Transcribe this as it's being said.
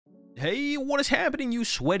Hey, what is happening, you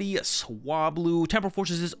sweaty swablu? Temporal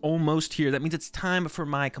Forces is almost here. That means it's time for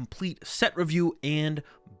my complete set review and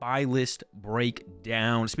buy list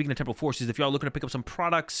breakdown. Speaking of Temporal Forces, if y'all looking to pick up some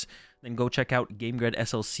products, then go check out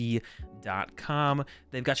GameGradSLC.com.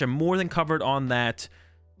 They've got you more than covered on that.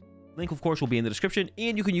 Link, of course, will be in the description,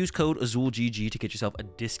 and you can use code AzulGG to get yourself a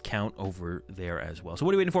discount over there as well. So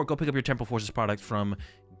what are you waiting for? Go pick up your Temporal Forces product from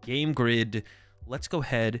GameGrid. Let's go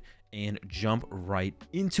ahead and jump right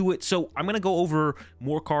into it. So I'm going to go over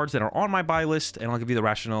more cards that are on my buy list, and I'll give you the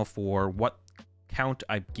rationale for what count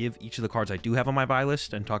I give each of the cards I do have on my buy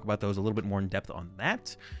list, and talk about those a little bit more in depth on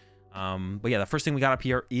that. But yeah, the first thing we got up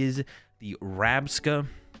here is the Rabsca.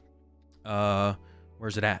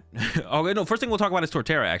 Where's it at? Oh, no, first thing we'll talk about is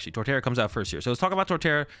Torterra, actually. Torterra comes out first here. So let's talk about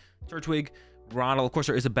Torterra, Turtwig, Grottle. Of course,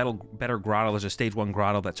 there is a better Grottle. There's a stage 1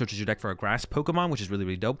 Grottle that searches your deck for a grass Pokemon, which is really,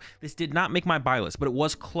 really dope. This did not make my buy list, but it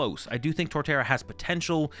was close. I do think Torterra has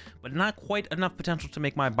potential, but not quite enough potential to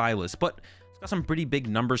make my buy list. But it's got some pretty big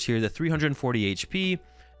numbers here. The 340 HP,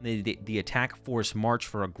 the attack force march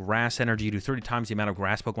for a grass energy. You do 30 times the amount of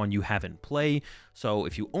grass Pokemon you have in play. So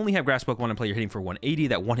if you only have grass Pokemon in play, you're hitting for 180.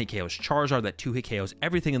 That 1-hit KOs Charizard, that 2-hit KOs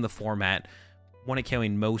everything in the format. 1-hit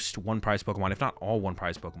KOing most one-prize Pokemon, if not all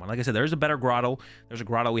one-prize Pokemon. Like I said, there's a better Grottle. There's a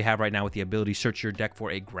Grottle we have right now with the ability to search your deck for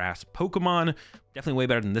a grass Pokemon. Definitely way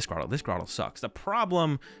better than this Grottle. This Grottle sucks. The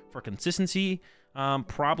problem for consistency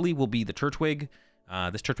probably will be the Turtwig.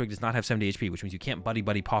 This Turtwig does not have 70 HP, which means you can't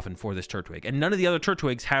Buddy-Buddy Poffin for this Turtwig. And none of the other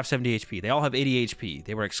Turtwigs have 70 HP. They all have 80 HP.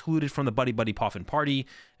 They were excluded from the Buddy-Buddy Poffin party,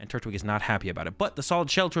 and Turtwig is not happy about it. But the Solid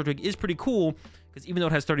Shell Turtwig is pretty cool, because even though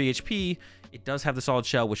it has 30 HP, it does have the Solid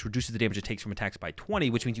Shell, which reduces the damage it takes from attacks by 20,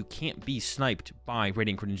 which means you can't be sniped by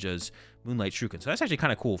Radiant Greninja's Moonlight Shuriken. So that's actually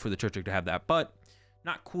kind of cool for the Turtwig to have that, but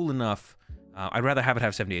not cool enough. I'd rather have it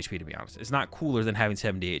have 70 HP, to be honest. It's not cooler than having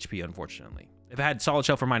 70 HP, unfortunately. If it had Solid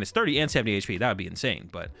Shell for minus 30 and 70 HP, that would be insane,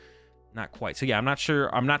 but not quite. So yeah, I'm not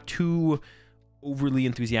sure. I'm not too overly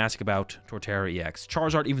enthusiastic about Torterra EX.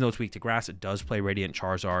 Charizard, even though it's weak to grass, it does play Radiant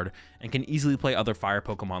Charizard and can easily play other fire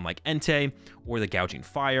Pokemon like Entei or the Gouging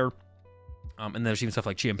Fire. And there's even stuff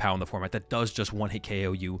like Chi-Pow in the format that does just 1-hit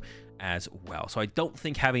KO you as well. So I don't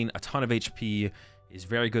think having a ton of HP is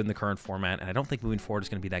very good in the current format, and I don't think moving forward is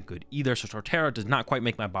going to be that good either. So Torterra does not quite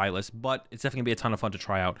make my buy list, but it's definitely going to be a ton of fun to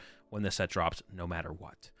try out when this set drops, no matter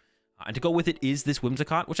what. And to go with it is this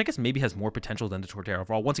Whimsicott, which I guess maybe has more potential than the Torterra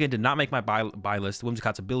overall. Once again, did not make my buy list. The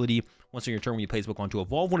Whimsicott's ability, once on your turn when you play this Pokemon to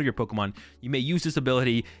evolve one of your Pokemon, you may use this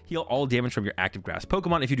ability, heal all damage from your active grass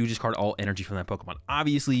Pokemon. If you do, discard all energy from that Pokemon.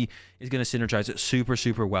 Obviously, is going to synergize it super,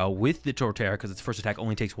 super well with the Torterra, because its first attack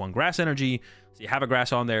only takes 1 grass energy. So you have a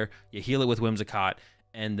grass on there, you heal it with Whimsicott,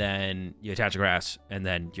 and then you attach a grass, and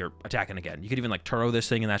then you're attacking again. You could even like Turo this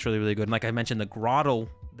thing, and that's really, really good. And like I mentioned, the Grottle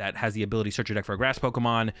that has the ability to search your deck for a grass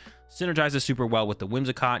Pokemon synergizes super well with the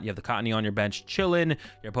Whimsicott. You have the Cottony on your bench chilling.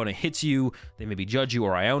 Your opponent hits you. They maybe judge you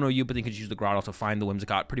or Iono you, but they could use the Grottle to find the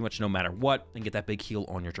Whimsicott pretty much no matter what and get that big heal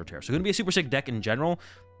on your Torterra. So going to be a super sick deck in general,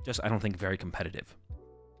 just I don't think very competitive.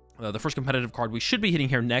 The first competitive card we should be hitting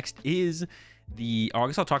here next is the... Oh, I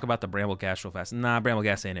guess I'll talk about the Brambleghast real fast. Nah,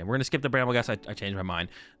 Brambleghast ain't it. We're going to skip the Brambleghast. I changed my mind.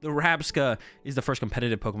 The Rabsca is the first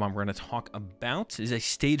competitive Pokemon we're going to talk about. It is a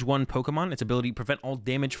Stage 1 Pokemon. Its ability to prevent all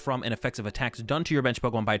damage from and effects of attacks done to your bench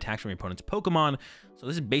Pokemon by attacks from your opponent's Pokemon. So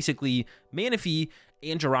this is basically Manaphy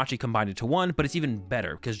and Jirachi combined into one, but it's even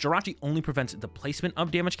better because Jirachi only prevents the placement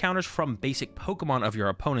of damage counters from basic Pokemon of your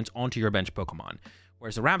opponents onto your bench Pokemon,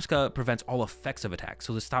 whereas the Rabsca prevents all effects of attacks.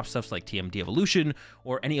 So this stops stuff like TM de-evolution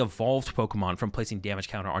or any evolved Pokemon from placing damage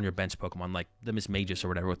counter on your bench Pokemon like the Mismagius or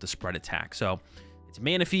whatever with the spread attack. So it's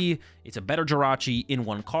Manaphy, it's a better Jirachi in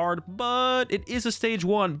one card, but it is a Stage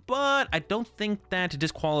 1, but I don't think that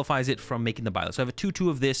disqualifies it from making the buy list. So I have a 2-2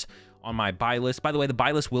 of this on my buy list. By the way, the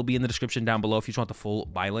buy list will be in the description down below if you just want the full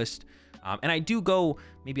buy list. And I do go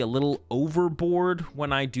maybe a little overboard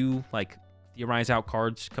when I do like theorize out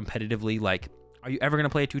cards competitively. Like, are you ever going to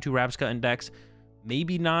play a 2-2 Rabsca in decks?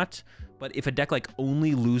 Maybe not. But if a deck like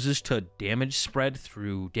only loses to damage spread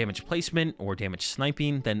through damage placement or damage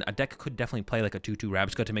sniping, then a deck could definitely play like a 2-2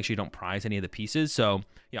 Rabsca to make sure you don't prize any of the pieces. So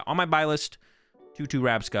yeah, on my buy list, 2-2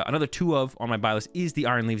 Rabsca. Another 2 of on my buy list is the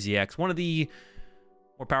Iron Leaves EX. One of the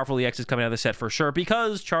more powerful EXs coming out of the set for sure,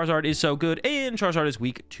 because Charizard is so good and Charizard is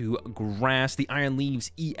weak to grass. The Iron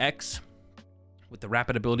Leaves EX with the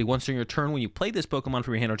rapid ability, once during your turn when you play this Pokemon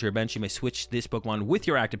from your hand or to your bench, you may switch this Pokemon with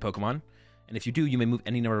your active Pokemon. And if you do, you may move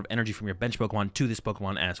any number of energy from your bench Pokemon to this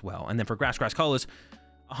Pokemon as well. And then for Grass Colors,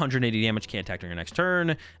 180 damage, can't attack during your next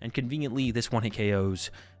turn. And conveniently, this 1-hit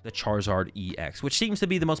KOs the Charizard EX, which seems to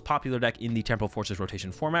be the most popular deck in the Temporal Forces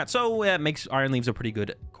rotation format. So it makes Iron Leaves a pretty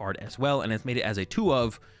good card as well. And it's made it as a 2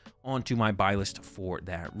 of onto my buy list for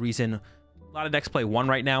that reason. A lot of decks play 1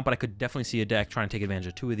 right now, but I could definitely see a deck trying to take advantage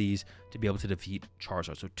of 2 of these to be able to defeat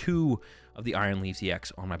Charizard. So 2 of the Iron Leaves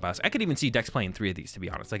EX on my buy list. I could even see decks playing 3 of these, to be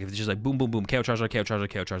honest. Like if it's just like boom, boom, boom, KO Charizard, KO Charizard,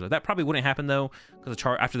 KO Charizard. That probably wouldn't happen though, because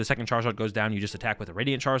after the second Charizard goes down, you just attack with a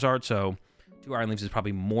Radiant Charizard. So 2 Iron Leaves is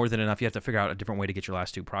probably more than enough. You have to figure out a different way to get your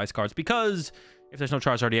last 2 prize cards, because if there's no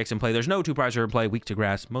Charizard EX in play, there's no 2 Prizer in play, weak to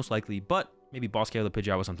grass, most likely, but maybe Boss KO the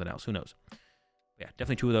Pidgeot with something else. Who knows? Yeah,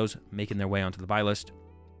 definitely 2 of those making their way onto the buy list.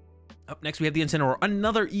 Up next, we have the Incineroar,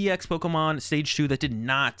 another EX Pokemon, Stage 2, that did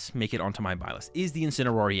not make it onto my buy list, is the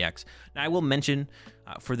Incineroar EX. Now, I will mention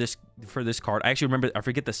for this card, I actually remember, I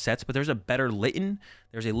forget the sets, but there's a better Litten.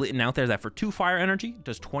 There's a Litten out there that for 2 Fire Energy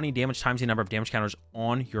does 20 damage times the number of damage counters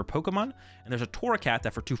on your Pokemon. And there's a Torracat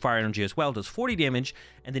that for 2 Fire Energy as well does 40 damage.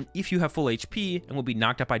 And then if you have full HP and will be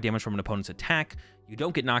knocked out by damage from an opponent's attack, you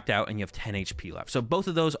don't get knocked out and you have 10 HP left. So both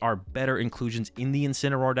of those are better inclusions in the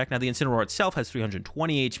Incineroar deck. Now, the Incineroar itself has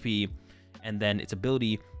 320 HP, and then its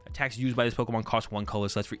ability, attacks used by this Pokemon cost 1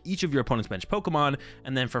 colorless. That's for each of your opponent's bench Pokemon.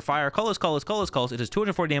 And then for fire, colorless, it does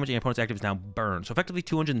 240 damage and your opponent's active is now burned. So effectively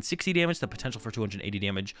 260 damage, the potential for 280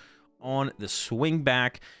 damage on the swing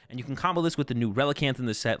back. And you can combo this with the new Relicanth in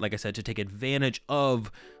the set, like I said, to take advantage of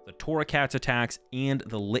the Torracat's attacks and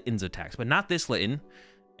the Litten's attacks. But not this Litten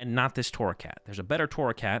and not this Torracat. There's a better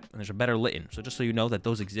Torracat and there's a better Litten. So just so you know that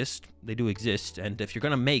those exist, they do exist. And if you're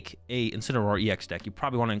going to make a Incineroar EX deck, you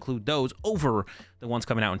probably want to include those over the ones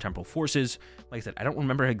coming out in Temporal Forces. Like I said, I don't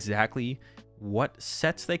remember exactly what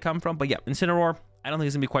sets they come from. But yeah, Incineroar, I don't think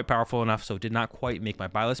it's going to be quite powerful enough, so it did not quite make my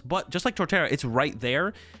buy list. But just like Torterra, it's right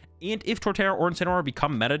there. And if Torterra or Incineroar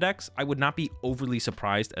become meta decks, I would not be overly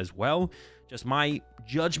surprised as well. Just my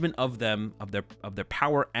judgment of them, of their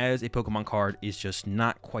power as a Pokemon card is just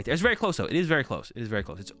not quite there. It's very close though. It is very close. It is very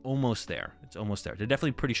close. It's almost there. It's almost there. They're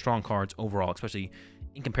definitely pretty strong cards overall, especially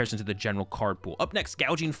in comparison to the general card pool. Up next,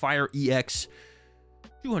 Gouging Fire EX.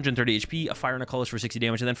 230 HP, a Fire and a Colorless for 60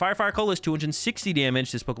 damage, and then Fire Colorless, 260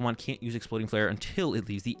 damage. This Pokemon can't use Exploding Flare until it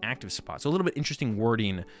leaves the active spot. So a little bit interesting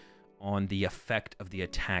wording on the effect of the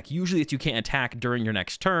attack. Usually it's you can't attack during your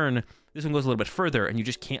next turn. This one goes a little bit further, and you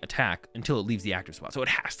just can't attack until it leaves the active spot. So it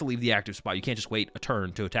has to leave the active spot. You can't just wait a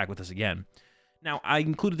turn to attack with this again. Now, I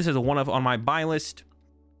included this as a one-of on my buy list.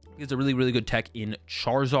 It's a really, really good tech in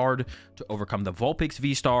Charizard to overcome the Vulpix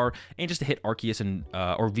V-Star and just to hit Arceus and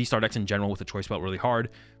or V-Star decks in general with the Choice Belt really hard.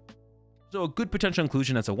 So a good potential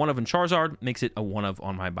inclusion that's a one-of in Charizard makes it a one-of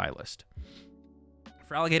on my buy list.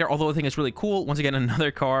 For Alligator, although I think it's really cool, once again,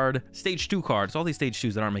 another card, Stage 2 cards. All these Stage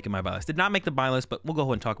 2s that aren't making my buy list. Did not make the buy list, but we'll go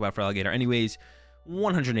ahead and talk about for Alligator anyways.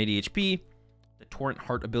 180 HP. The Torrent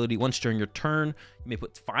Heart ability, once during your turn, you may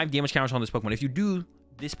put 5 damage counters on this Pokemon. If you do,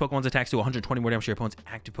 this Pokemon's attacks do 120 more damage to your opponent's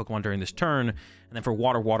active Pokemon during this turn. And then for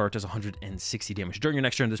Water, it does 160 damage. During your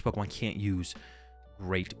next turn, this Pokemon can't use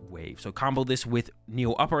Great Wave. So combo this with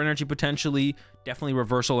Neo Upper Energy potentially, definitely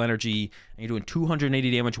Reversal Energy, and you're doing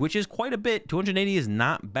 280 damage, which is quite a bit. 280 is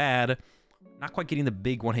not bad. Not quite getting the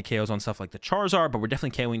big one-hit KOs on stuff like the Charizard, but we're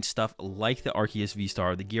definitely KOing stuff like the Arceus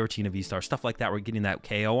V-Star, the Giratina V-Star, stuff like that we're getting that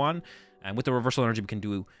KO on. And with the Reversal Energy, we can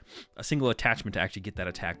do a single attachment to actually get that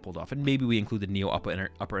attack pulled off. And maybe we include the Neo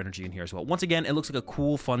Upper Energy in here as well. Once again, it looks like a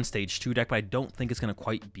cool, fun Stage 2 deck, but I don't think it's going to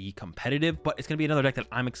quite be competitive. But it's going to be another deck that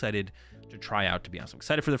I'm excited to try out, to be honest. I'm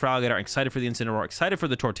excited for the Alligator, I'm excited for the Incineroar, excited for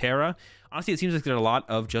the Torterra. Honestly, it seems like there are a lot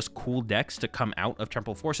of just cool decks to come out of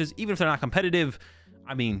Temporal Forces. Even if they're not competitive,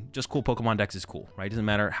 I mean, just cool Pokemon decks is cool, right? It doesn't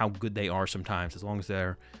matter how good they are sometimes. As long as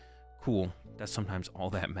they're cool, that's sometimes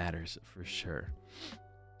all that matters, for sure.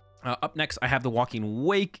 Up next, I have the Walking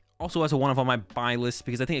Wake, also as a one-of on my buy list,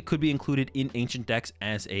 because I think it could be included in Ancient decks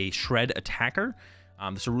as a Shred attacker.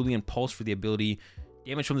 The Cerulean Pulse for the ability,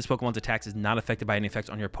 damage from this Pokemon's attacks is not affected by any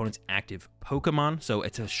effects on your opponent's active Pokemon. So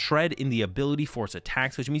it's a Shred in the ability for its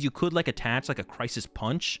attacks, which means you could like attach like a Crisis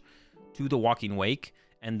Punch to the Walking Wake,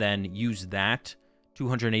 and then use that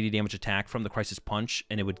 280 damage attack from the Crisis Punch,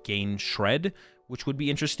 and it would gain Shred, which would be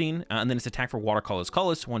interesting. And then its attack for Water Colorless,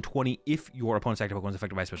 120 if your opponent's active Pokemon is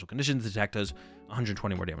affected by special conditions. This attack does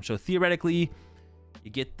 120 more damage. So theoretically,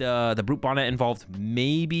 you get the Brute Bonnet involved,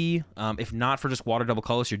 maybe. If not for just Water Double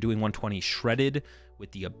Colorless, you're doing 120 Shredded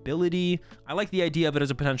with the ability. I like the idea of it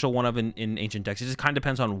as a potential one-of in Ancient decks. It just kind of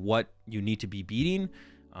depends on what you need to be beating.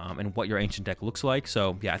 And what your Ancient deck looks like.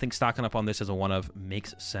 So yeah, I think stocking up on this as a one-of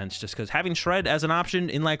makes sense, just because having Shred as an option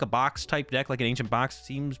in like a box type deck, like an Ancient box,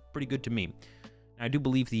 seems pretty good to me. And I do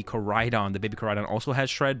believe the Koraidon, the baby Koraidon, also has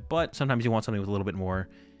Shred, but sometimes you want something with a little bit more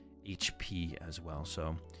HP as well.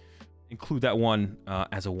 So include that one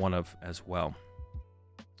as a one-of as well.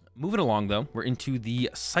 Moving along though, we're into the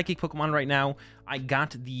Psychic Pokemon right now. I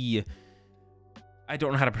I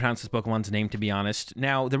don't know how to pronounce this Pokemon's name, to be honest.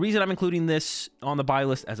 Now, the reason I'm including this on the buy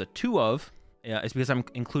list as a 2 of is because I'm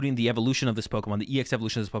including the evolution of this Pokemon, the EX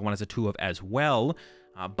evolution of this Pokemon as a 2 of as well.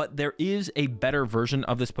 But there is a better version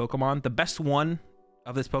of this Pokemon. The best one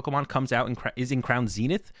of this Pokemon comes out is in Crown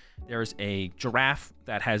Zenith. There's a giraffe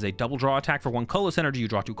that has a double draw attack for 1 colorless energy. You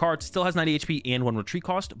draw 2 cards, still has 90 HP and 1 retreat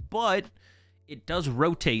cost, but it does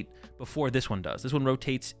rotate before this one does. This one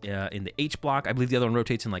rotates in the H block. I believe the other one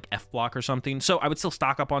rotates in like F block or something. So I would still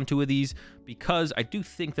stock up on 2 of these because I do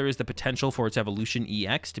think there is the potential for its evolution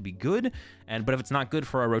EX to be good. But if it's not good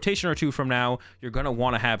for a rotation or 2 from now, you're going to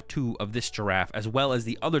want to have 2 of this giraffe as well as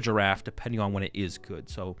the other giraffe, depending on when it is good.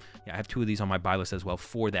 So yeah, I have 2 of these on my buy list as well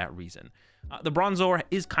for that reason. The Bronzor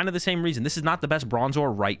is kind of the same reason. This is not the best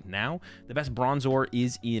Bronzor right now. The best Bronzor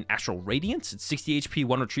is in Astral Radiance. It's 60 HP,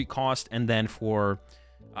 1 retreat cost, and then for...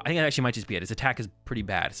 I think that actually might just be it. Its attack is pretty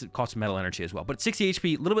bad. It costs metal energy as well. But 60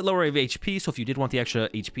 HP, a little bit lower of HP, so if you did want the extra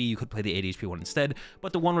HP, you could play the 80 HP one instead.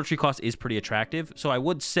 But the 1 retreat cost is pretty attractive. So I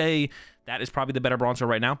would say that is probably the better Bronzor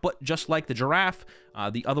right now. But just like the giraffe,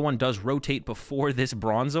 the other one does rotate before this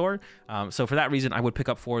Bronzor. So for that reason, I would pick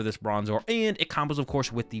up 4 of this Bronzor. And it combos, of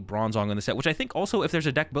course, with the Bronzong in the set, which I think also, if there's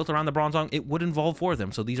a deck built around the Bronzong, it would involve 4 of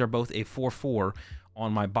them. So these are both a 4/4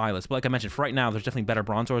 on my buy list. But like I mentioned, for right now, there's definitely better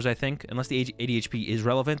Bronzors, I think. Unless the 80 HP is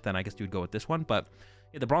relevant, then I guess you would go with this one. But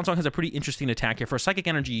yeah, the Bronzong has a pretty interesting attack here. For Psychic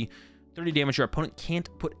Energy, 30 damage, your opponent can't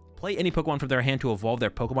play any Pokemon from their hand to evolve their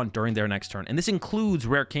Pokemon during their next turn. And this includes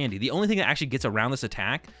Rare Candy. The only thing that actually gets around this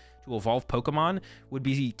attack to evolve Pokemon would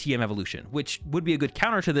be TM Evolution, which would be a good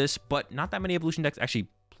counter to this, but not that many Evolution decks actually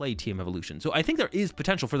play TM Evolution. So I think there is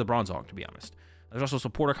potential for the Bronzong, to be honest. There's also a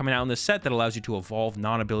supporter coming out in this set that allows you to evolve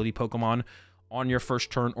non-ability Pokemon on your first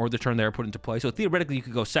turn or the turn they're put into play. So theoretically, you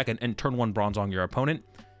could go second and turn 1 Bronzong your opponent.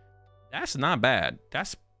 That's not bad.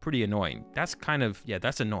 That's pretty annoying. That's kind of, yeah,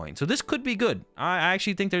 that's annoying. So this could be good. I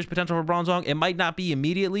actually think there's potential for Bronzong. It might not be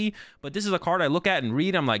immediately, but this is a card I look at and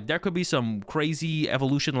read. I'm like, there could be some crazy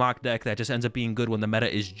evolution lock deck that just ends up being good when the meta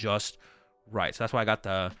is just right. So that's why I got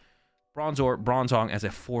the Bronzong as a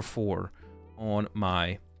 4/4 on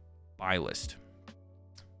my buy list.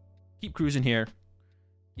 Keep cruising here,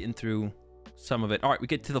 getting through some of it. All right, we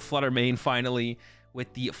get to the Flutter Mane finally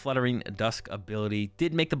with the Fluttering Dusk ability.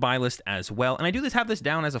 Did make the buy list as well. And I do have this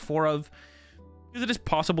down as a 4 of, because it is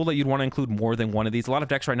possible that you'd want to include more than 1 of these. A lot of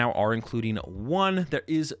decks right now are including 1. There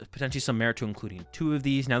is potentially some merit to including 2 of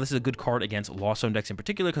these. Now, this is a good card against Lost Zone decks in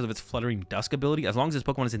particular because of its Fluttering Dusk ability. As long as this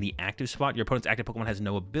Pokemon is in the active spot, your opponent's active Pokemon has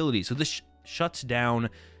no ability. So this shuts down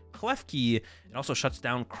Klefki. It also shuts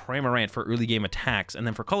down Cramorant for early game attacks. And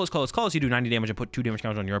then for colors, you do 90 damage and put 2 damage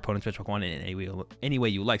counters on your opponent's pitch Pokemon in any way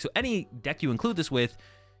you like. So any deck you include this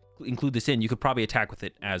in, you could probably attack with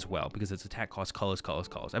it as well because its attack costs colors.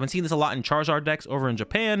 I've been seeing this a lot in Charizard decks over in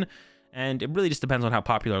Japan, and it really just depends on how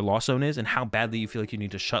popular Lost Zone is and how badly you feel like you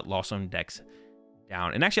need to shut Lost Zone decks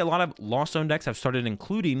down. And actually, a lot of Lost Zone decks have started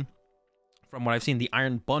including, from what I've seen, the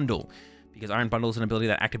Iron Bundle, because Iron Bundle is an ability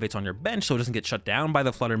that activates on your bench, so it doesn't get shut down by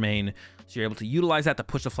the Flutter Mane. So you're able to utilize that to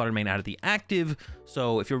push the Flutter Mane out of the active.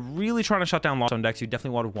 So if you're really trying to shut down Lost Zone decks, you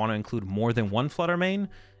definitely want to include more than 1 Flutter Mane.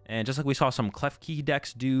 And just like we saw some Klefki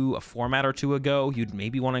decks do a format or 2 ago, you'd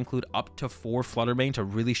maybe want to include up to 4 Flutter Mane to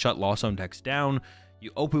really shut Lost Zone decks down.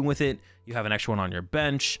 You open with it, you have an extra one on your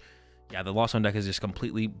bench. Yeah, the Lost Zone deck is just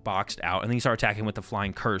completely boxed out. And then you start attacking with the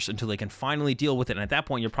Flying Curse until they can finally deal with it. And at that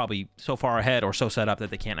point, you're probably so far ahead or so set up that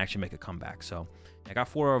they can't actually make a comeback. So I got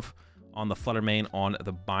 4 of on the Flutter Mane on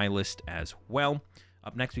the buy list as well.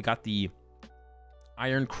 Up next, we got the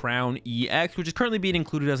Iron Crown EX, which is currently being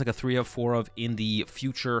included as like a 3 of 4 of in the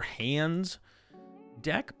Future Hands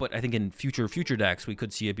deck. But I think in future decks, we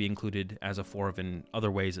could see it be included as a 4 of in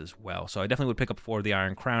other ways as well. So I definitely would pick up 4 of the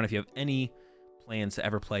Iron Crown if you have any plans to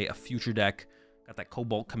ever play a future deck. Got that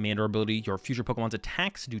Cobalt Commander ability. Your future Pokemon's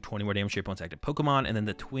attacks do 20 more damage to your opponent's active Pokemon. And then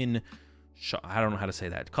the twin, I don't know how to say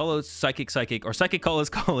that. Colors, Psychic, or Psychic Colors.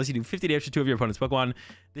 You do 50 damage to 2 of your opponent's Pokemon.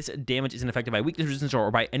 This damage isn't affected by weakness resistance or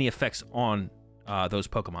by any effects on those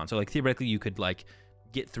Pokemon. So like theoretically, you could like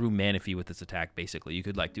get through Manaphy with this attack. Basically, you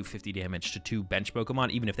could like do 50 damage to 2 bench Pokemon,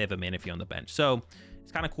 even if they have a Manaphy on the bench. So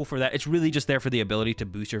it's kind of cool for that. It's really just there for the ability to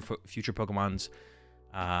boost your future Pokemon's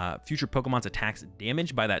attacks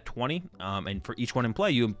damage by that 20, and for each one in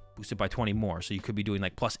play you boost it by 20 more, so you could be doing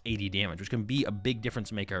like plus 80 damage, which can be a big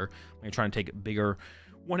difference maker when you're trying to take bigger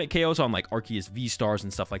one-hit KOs on like Arceus V-Stars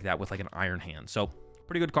and stuff like that with like an Iron Hand. So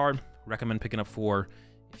pretty good card. Recommend picking up 4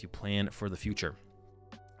 if you plan for the future.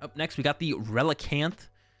 Up next, we got the Relicanth,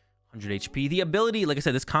 100 HP. The ability, like I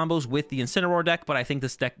said, this combos with the Incineroar deck, but I think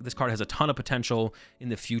this card has a ton of potential in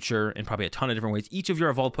the future in probably a ton of different ways. Each of your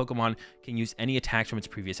evolved Pokemon can use any attacks from its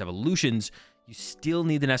previous evolutions. you still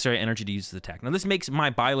need the necessary energy to use the attack. Now, this makes my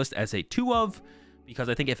buy list as a 2 of, because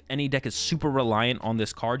I think if any deck is super reliant on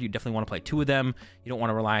this card, you definitely want to play 2 of them. You don't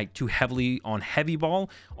want to rely too heavily on Heavy Ball.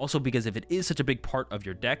 Also, because if it is such a big part of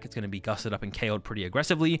your deck, it's going to be gusted up and KO'd pretty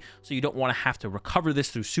aggressively. So you don't want to have to recover this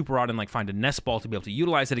through Super Rod and like find a Nest Ball to be able to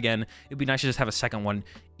utilize it again. It'd be nice to just have a second one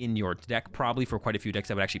in your deck, probably for quite a few decks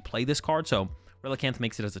that would actually play this card. So Relicanth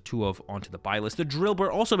makes it as a 2 of onto the buy list. The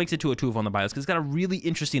Drilbur also makes it to a 2 of on the buy list because it's got a really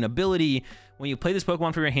interesting ability. When you play this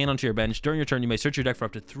Pokemon from your hand onto your bench, during your turn, you may search your deck for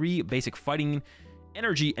up to 3 basic fighting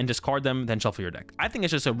energy and discard them, then shuffle your deck. I think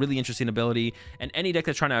it's just a really interesting ability, and any deck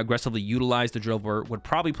that's trying to aggressively utilize the Drilbur would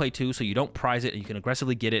probably play 2, so you don't prize it and you can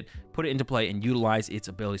aggressively get it, put it into play, and utilize its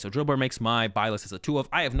ability. So Drilbur makes my buy list as a 2 of.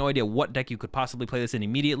 I have no idea what deck you could possibly play this in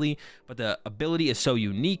immediately, but the ability is so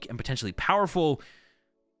unique and potentially powerful.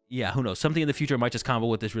 Yeah, who knows? Something in the future might just combo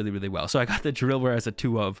with this really, really well. So I got the Drilbur as a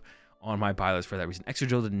 2 of on my buy list for that reason. Extra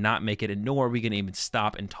Drill did not make it, and nor are we going to even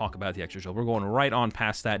stop and talk about the Extra Drill. We're going right on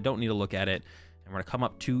past that. Don't need to look at it. And we're going to come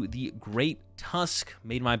up to the Great Tusk.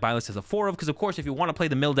 Made my buy list as a 4 of, because of course, if you want to play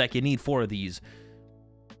the mill deck, you need 4 of these.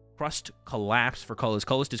 Crust Collapse for colorless.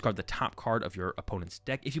 Colorless, discard the top card of your opponent's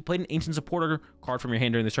deck. If you played an Ancient Supporter card from your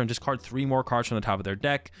hand during this turn, discard 3 more cards from the top of their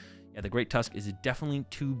deck. Yeah, the Great Tusk is definitely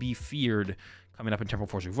to be feared coming up in Temporal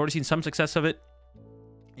Forces. We've already seen some success of it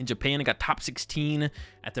in Japan. It got top 16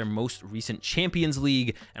 at their most recent Champions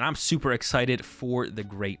League, and I'm super excited for the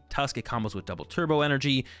Great Tusk. It combos with Double Turbo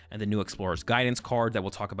Energy and the new Explorer's Guidance card that we'll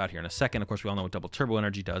talk about here in a second. Of course, we all know what Double Turbo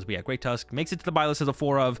Energy does, but yeah, Great Tusk makes it to the buy list as a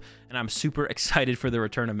 4 of, and I'm super excited for the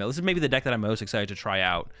return of Mill. This is maybe the deck that I'm most excited to try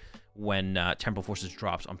out when Temporal Forces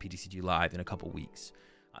drops on PTCG Live in a couple weeks.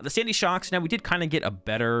 The Sandy Shockz, now we did kind of get a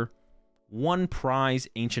better 1 prize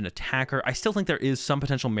Ancient Attacker. I still think there is some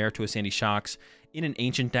potential merit to a Sandy Shockz in an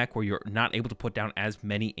Ancient deck where you're not able to put down as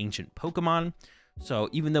many Ancient Pokemon. So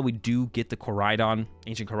even though we do get the Koraidon,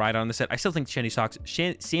 Ancient Koraidon in the set, I still think Sandy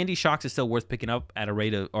Shockz is still worth picking up at a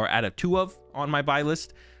rate of, or at a 2 of on my buy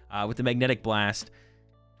list with the Magnetic Blast.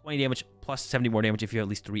 20 damage plus 70 more damage if you have at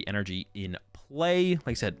least 3 energy in play. Like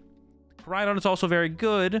I said, Koraidon is also very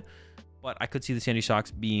good, but I could see the Sandy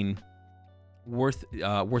Shockz being worth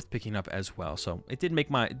picking up as well. So it did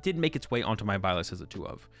make its way onto my buy list as a 2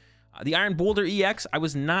 of. The Iron Boulder EX I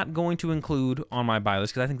was not going to include on my buy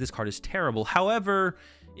list because I think this card is terrible. However,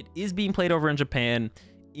 it is being played over in Japan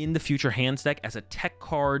in the future hands deck as a tech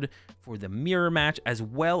card for the mirror match, as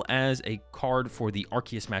well as a card for the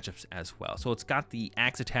Arceus matchups as well. So it's got the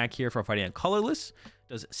Axe attack here for fighting on colorless.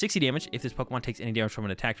 Does 60 damage. If this Pokemon takes any damage from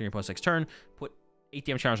an attack during your opponent's next turn, put 8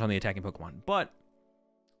 damage counters on the attacking Pokemon. But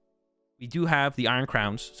we do have the Iron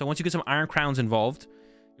Crowns. So once you get some Iron Crowns involved,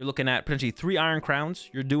 you're looking at potentially 3 Iron Crowns.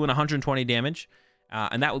 You're doing 120 damage,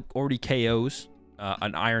 and that already KOs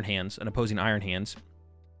an opposing Iron Hands.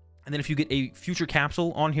 And then if you get a Future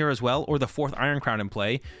Capsule on here as well, or the 4th Iron Crown in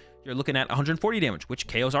play, you're looking at 140 damage, which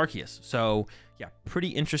KOs Arceus. So yeah, pretty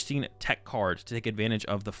interesting tech card to take advantage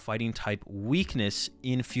of the fighting type weakness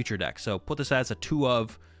in future decks. So put this as a 2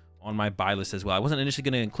 of on my buy list as well. I wasn't initially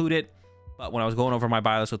going to include it, but when I was going over my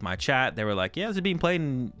buy list with my chat, they were like, yeah, this is being played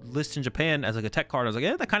in lists in Japan as like a tech card. I was like,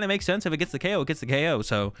 yeah, that kind of makes sense. If it gets the KO, it gets the KO.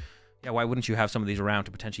 So yeah, why wouldn't you have some of these around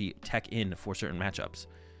to potentially tech in for certain matchups?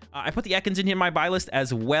 I put the Ekans in here in my buy list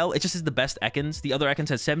as well. It just is the best Ekans. The other Ekans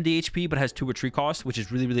has 70 HP, but has 2 retreat costs, which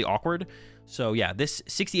is really, really awkward. So yeah, this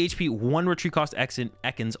 60 HP, 1 retreat cost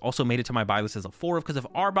Ekans also made it to my buy list as a 4 of, because if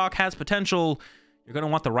Arbok has potential, you're going to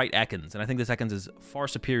want the right Ekans. And I think this Ekans is far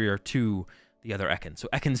superior to the other Ekans. So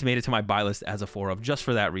Ekans made it to my buy list as a 4 of just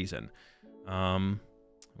for that reason.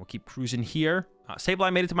 We'll keep cruising here.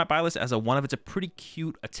 Sableye made it to my buy list as a 1 of. It's a pretty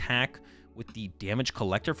cute attack with the Damage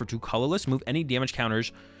Collector for 2 colorless. Move any damage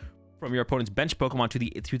counters from your opponent's bench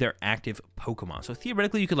Pokemon to their active Pokemon. So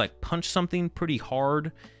theoretically, you could like punch something pretty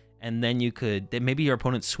hard, and then maybe your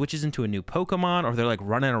opponent switches into a new Pokemon, or they're like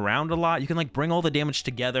running around a lot. You can like bring all the damage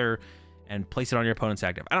together and place it on your opponent's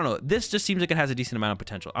active. I don't know. This just seems like it has a decent amount of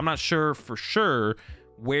potential. I'm not sure for sure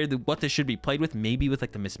what this should be played with. Maybe with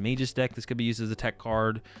like the Miss Mage's deck, this could be used as a tech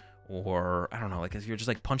card. Or, I don't know, like if you're just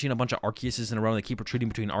like punching a bunch of Arceuses in a row and they keep retreating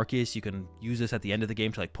between Arceus, you can use this at the end of the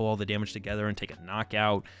game to like pull all the damage together and take a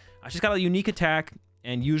knockout. It's just got a unique attack,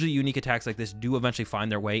 and usually unique attacks like this do eventually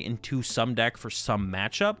find their way into some deck for some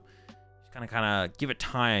matchup. Just kind of give it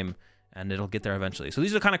time, and it'll get there eventually. So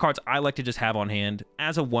these are the kind of cards I like to just have on hand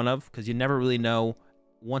as a 1 of, because you never really know.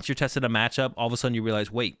 Once you're tested a matchup, all of a sudden you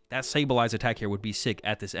realize, wait, that Sableye's attack here would be sick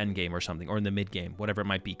at this end game or something, or in the mid game, whatever it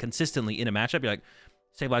might be. Consistently in a matchup, you're like,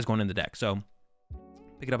 Sableye's going in the deck. So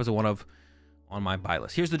pick it up as a 1 of on my buy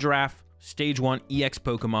list. Here's the Giraffe, Stage 1 EX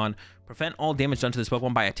Pokemon. Prevent all damage done to this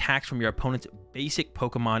Pokemon by attacks from your opponent's basic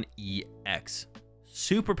Pokemon EX.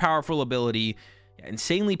 Super powerful ability. Yeah,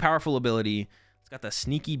 insanely powerful ability. It's got the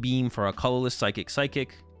Sneaky Beam for a colorless Psychic,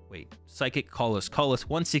 colorless.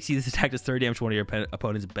 160, this attack does 30 damage to one of your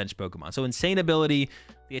opponent's bench Pokemon. So insane ability.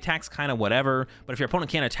 The attack's kind of whatever, but if your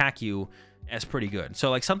opponent can't attack you, that's pretty good. So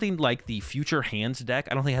like something like the Future Hands deck,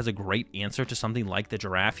 I don't think has a great answer to something like the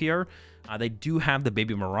Giraffe here. They do have the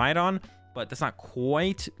Baby Miraidon, but that's not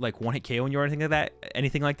quite like one-hit KOing you or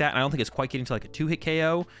anything like that. I don't think it's quite getting to like a two-hit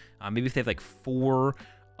KO. Maybe if they have like 4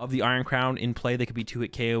 of the Iron Crown in play, they could be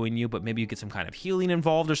 2-hit KOing you, but maybe you get some kind of healing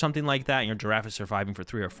involved or something like that, and your Giraffe is surviving for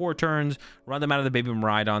 3 or 4 turns, run them out of the Baby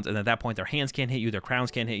Miraidons, and at that point, their hands can't hit you, their crowns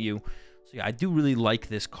can't hit you. So yeah, I do really like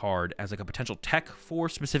this card as like a potential tech for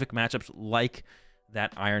specific matchups like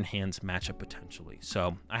that Iron Hands matchup potentially.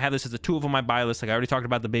 So I have this as a 2 on my buy list. Like I already talked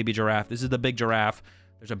about the Baby Giraffe. This is the big Giraffe.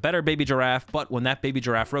 There's a better Baby Giraffe, but when that Baby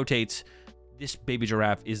Giraffe rotates, this Baby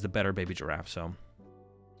Giraffe is the better Baby Giraffe. So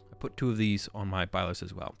put 2 of these on my buy list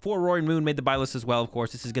as well. 4 Roaring Moon made the buy list as well. Of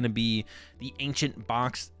course, this is going to be the Ancient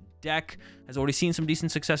Box deck. Has already seen some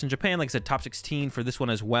decent success in Japan. Like I said, top 16 for this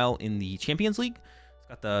one as well in the Champions League. It's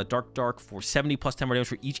got the Dark for 70 plus 10 more damage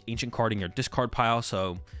for each Ancient card in your discard pile.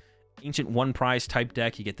 So Ancient 1 prize type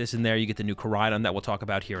deck. You get this in there. You get the new Koraidon that we'll talk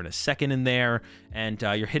about here in a second in there. And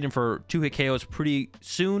you're hitting for 2-hit KOs pretty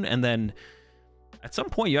soon. And then at some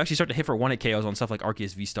point, you actually start to hit for 1-hit KOs on stuff like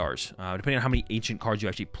Arceus V-Stars, depending on how many Ancient cards you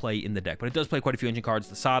actually play in the deck. But it does play quite a few Ancient cards.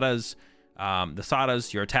 The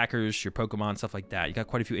Sadas, your attackers, your Pokemon, stuff like that. You got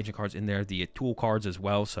quite a few Ancient cards in there. The tool cards as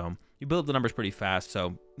well. So you build up the numbers pretty fast.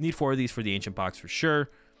 So need 4 of these for the Ancient box for sure.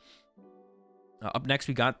 Up next,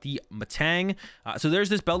 we got the Metang. So there's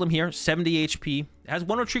this Beldum here, 70 HP. It has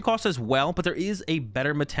 1 retreat cost as well, but there is a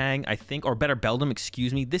better Metang, I think, or better Beldum,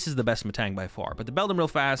 excuse me. This is the best Metang by far, but the Beldum real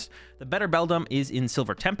fast. The better Beldum is in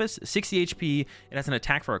Silver Tempest, 60 HP. It has an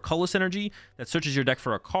attack for a colorless energy that searches your deck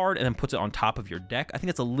for a card and then puts it on top of your deck. I think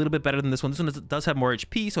it's a little bit better than this one. This one does have more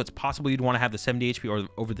HP, so it's possible you'd want to have the 70 HP or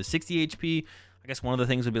over the 60 HP. I guess one of the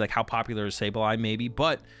things would be like how popular is Sableye maybe,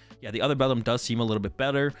 but yeah, the other Beldum does seem a little bit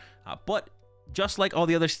better, but just like all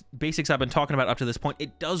the other basics I've been talking about up to this point,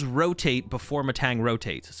 it does rotate before Metang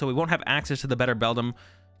rotates. So we won't have access to the better Beldum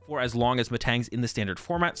for as long as Metang's in the standard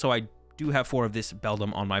format. So I do have 4 of this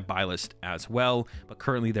Beldum on my buy list as well, but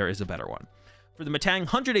currently there is a better one. For the Metang,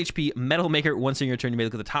 100 HP Metal Maker. Once in your turn, you may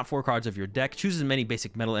look at the top 4 cards of your deck, choose as many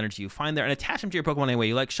basic metal energy you find there, and attach them to your Pokemon any way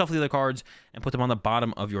you like. Shuffle the other cards and put them on the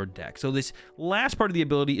bottom of your deck. So this last part of the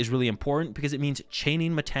ability is really important because it means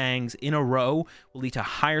chaining Metangs in a row will lead to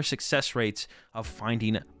higher success rates of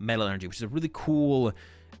finding metal energy, which is a really cool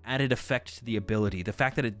added effect to the ability. The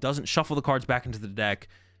fact that it doesn't shuffle the cards back into the deck,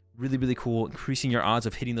 really, really cool, increasing your odds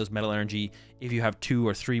of hitting those metal energy if you have 2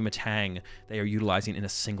 or 3 Metang that you're utilizing in a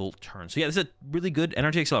single turn. So yeah, this is a really good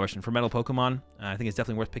energy acceleration for metal Pokemon. I think it's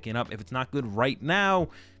definitely worth picking up. If it's not good right now,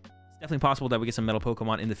 it's definitely possible that we get some metal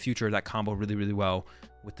Pokemon in the future that combo really, really well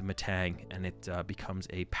with the Metang, and it becomes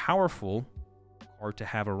a powerful card to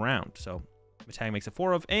have around. So Metang makes a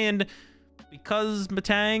 4 of, and because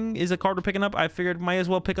Metang is a card we're picking up, I figured might as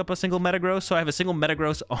well pick up a single Metagross. So I have a single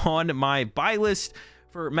Metagross on my buy list.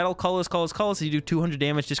 For Metal Colorless, so you do 200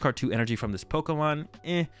 damage, discard 2 energy from this Pokemon,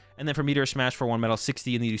 And then for Meteor Smash for 1 metal,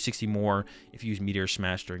 60, and then you do 60 more if you use Meteor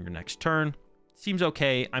Smash during your next turn. Seems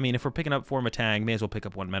okay. I mean, if we're picking up 4 Metang, may as well pick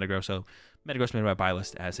up 1 Metagross. So Metagross made my buy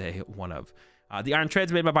list as a 1 of. The Iron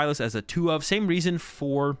Treads made my buy list as a 2 of. Same reason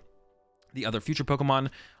for the other future Pokemon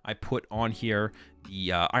I put on here.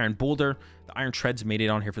 The Iron Boulder, the Iron Treads made it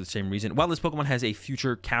on here for the same reason. While this Pokemon has a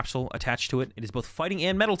future capsule attached to it, it is both fighting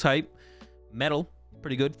and metal type. Metal,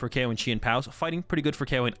 pretty good for KOing Chi and Pows. Fighting, pretty good for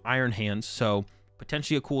KOing Iron Hands. So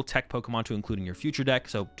potentially a cool tech Pokemon to include in your future deck.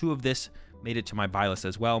 So 2 of this made it to my buy list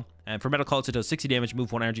as well. And for Metal Colors, it does 60 damage.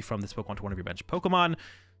 Move 1 energy from this Pokemon to one of your bench Pokemon.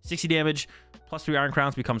 60 damage, plus 3 Iron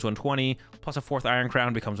Crowns becomes 120. Plus a 4th Iron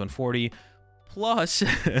Crown becomes 140. Plus,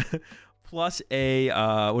 plus a,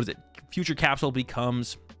 Future Capsule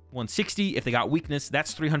becomes 160. If they got weakness,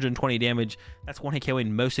 that's 320 damage. That's 1-hit KOing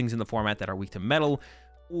most things in the format that are weak to metal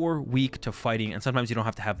or weak to fighting, and sometimes you don't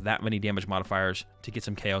have to have that many damage modifiers to get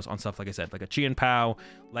some KOs on stuff, like I said, like a Chi and Pow,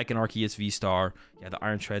 like an Arceus V-Star. Yeah, the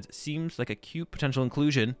Iron Treads seems like a cute potential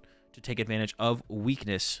inclusion to take advantage of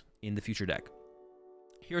weakness in the future deck.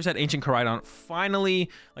 Here's that Ancient Koraidon. Finally,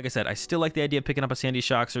 like I said, I still like the idea of picking up a Sandy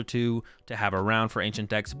Shockz or 2 to have around for Ancient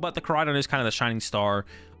decks, but the Koraidon is kind of the shining star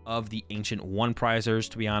of the Ancient 1 prizers,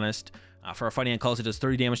 to be honest. For our fighting and colors, it does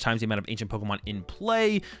 30 damage times the amount of Ancient Pokemon in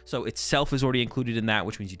play. So itself is already included in that,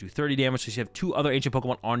 which means you do 30 damage. So if you have 2 other Ancient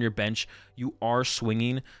Pokemon on your bench, you are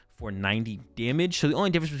swinging for 90 damage. So the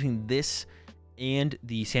only difference between this and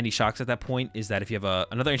the Sandy Shockz at that point is that if you have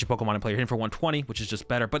another ancient Pokemon in play, you're hitting for 120, which is just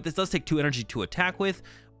better. But this does take 2 energy to attack with,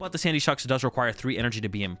 but the Sandy Shockz does require 3 energy to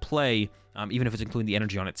be in play, even if it's including the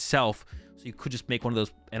energy on itself. So you could just make one of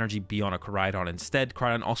those energy be on a Koraidon instead.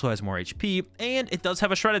 Koraidon also has more HP, and it does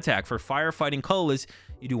have a Shred Attack. For firefighting colorless,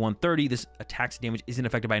 you do 130. This attack's damage isn't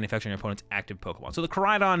affected by any effects on your opponent's active Pokemon. So the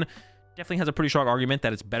Koraidon definitely has a pretty strong argument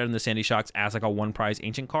that it's better than the Sandy Shockz as like a 1-prize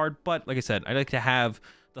ancient card. But like I said, I like to have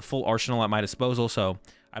the full arsenal at my disposal, so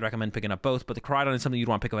I'd recommend picking up both. But the Koraidon is something you'd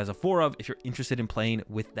want to pick up as a 4 of if you're interested in playing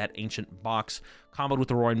with that ancient box. Comboed with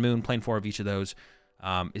the Roaring Moon, playing 4 of each of those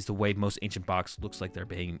is the way most ancient box looks like they're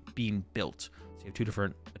being built. So you have 2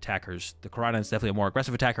 different attackers. The Koraidon is definitely a more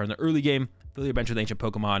aggressive attacker in the early game. Fill your bench with ancient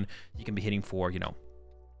Pokemon. You can be hitting for,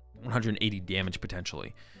 180 damage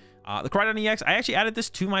potentially. The Koraidon EX, I actually added this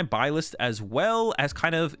to my buy list as well as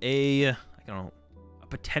kind of a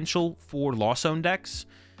potential for Lost Zone decks.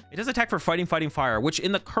 It does attack for fighting fire, which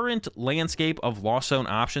in the current landscape of Lost Zone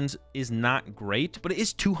options is not great, but it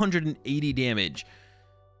is 280 damage,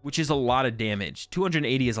 which is a lot of damage.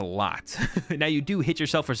 280 is a lot. Now you do hit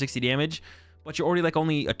yourself for 60 damage, but you're already like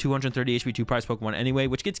only a 230 HP 2-prize Pokemon anyway,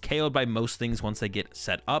 which gets KO'd by most things once they get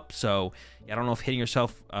set up. So yeah, I don't know if hitting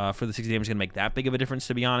yourself for the 60 damage is going to make that big of a difference,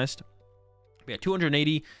 to be honest. But yeah,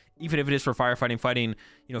 280, even if it is for fighting,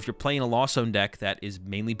 if you're playing a Lost Zone deck that is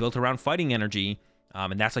mainly built around fighting energy,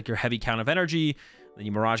 and that's like your heavy count of energy, then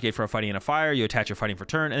you Mirage Gate for a fighting and a fire, you attach your fighting for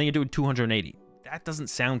turn, and then you're doing 280. That doesn't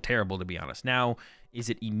sound terrible, to be honest. Now, is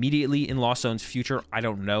it immediately in Lost Zone's future? I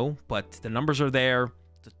don't know, but the numbers are there.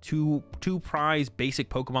 The two prize basic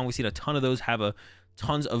Pokemon, we've seen a ton of those have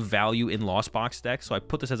tons of value in Lost Box decks, so I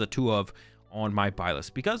put this as a 2 of on my buy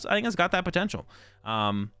list because I think it's got that potential.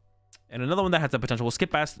 And another one that has that potential, we'll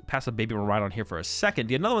skip past the Baby Miraidon here for a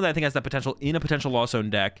second. Another one that I think has that potential in a potential Lost Zone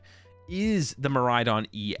deck is the Miraidon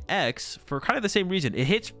EX for kind of the same reason. It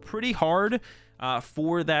hits pretty hard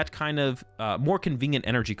for that kind of more convenient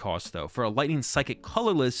energy cost, though. For a Lightning Psychic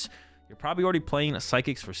colorless, you're probably already playing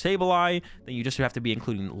Psychics for Sableye, then you just have to be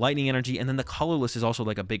including Lightning Energy, and then the colorless is also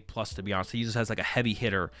like a big plus, to be honest. He just has like a heavy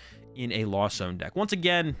hitter in a Lost Zone deck. Once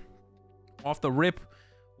again, off the rip,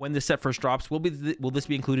 when this set first drops, will this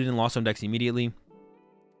be included in Lost Zone decks immediately?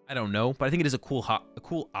 I don't know, but I think it is a cool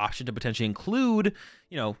option to potentially include,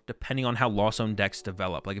 depending on how Lost Zone decks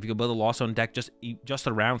develop. Like if you can build a Lost Zone deck just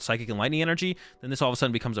around Psychic and Lightning Energy, then this all of a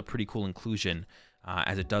sudden becomes a pretty cool inclusion,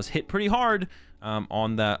 as it does hit pretty hard as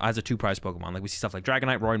a 2-prize Pokemon. Like we see stuff like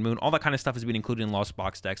Dragonite, Roaring Moon, all that kind of stuff is being included in Lost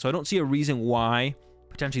Box decks. So I don't see a reason why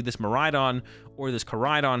potentially this Miraidon or this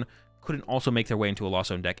Koraidon couldn't also make their way into a Lost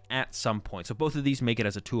Zone deck at some point. So both of these make it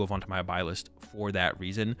as a 2 of onto my buy list for that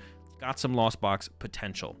reason. Got some Lost Box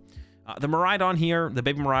potential. The Miraidon here, the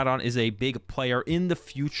Baby Miraidon, is a big player in the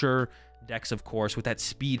future decks, of course, with that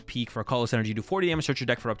speed peak for a colorless energy. Do 40 damage, search your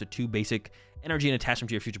deck for up to 2 basic energy and attach them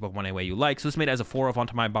to your future Pokemon any way you like. So this made it as a 4 of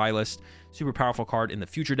onto my buy list. Super powerful card in the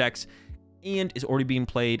future decks, and is already being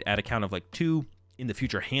played at a count of like 2 in the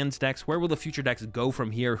future hands decks. Where will the future decks go from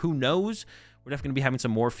here? Who knows? We're definitely going to be having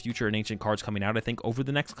some more future and ancient cards coming out, I think, over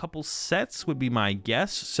the next couple sets would be my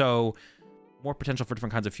guess. So more potential for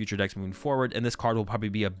different kinds of future decks moving forward, and this card will probably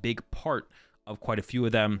be a big part of quite a few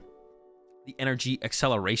of them. The energy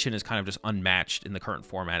acceleration is kind of just unmatched in the current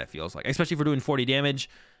format, it feels like, especially if we're doing 40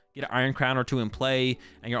 damage. Get an Iron Crown or 2 in play,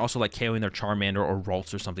 and you're also like KOing their Charmander or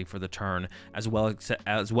Ralts or something for the turn, as well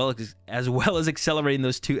as accelerating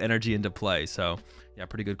those 2 energy into play. So yeah,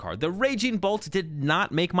 pretty good card. The Raging Bolt did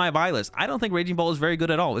not make my buy list. I don't think Raging Bolt is very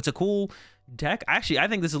good at all. It's a cool deck. Actually, I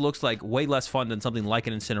think this looks like way less fun than something like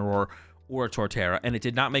an Incineroar or a Torterra, and it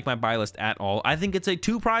did not make my buy list at all. I think it's a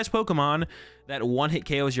 2-prize Pokemon that 1-hit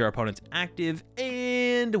KOs your opponent's active,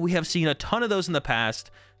 and we have seen a ton of those in the past.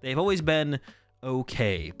 They've always been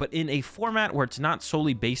okay, but in a format where it's not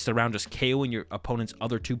solely based around just KOing your opponent's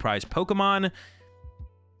other 2-prize Pokemon,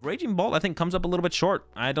 Raging Bolt, I think, comes up a little bit short.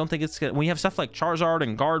 I don't think it's good. When you have stuff like Charizard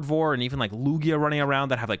and Gardevoir and even like Lugia running around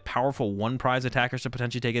that have like powerful 1-prize attackers to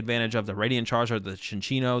potentially take advantage of, the Radiant Charizard, the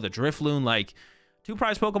Cinccino, the Drifloon, like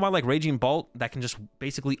 2-prize Pokemon like Raging Bolt that can just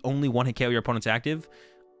basically only 1-hit KO your opponent's active,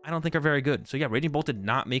 I don't think are very good. So yeah, Raging Bolt did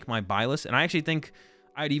not make my buy list, and I actually think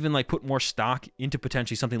I'd even like put more stock into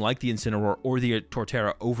potentially something like the Incineroar or the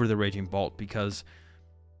Torterra over the Raging Bolt, because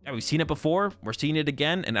yeah, we've seen it before, we're seeing it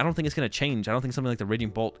again, and I don't think it's going to change. I don't think something like the Raging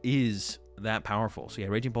Bolt is that powerful. So yeah,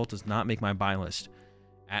 Raging Bolt does not make my buy list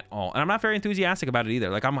at all, and I'm not very enthusiastic about it either.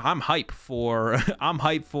 Like I'm hype for I'm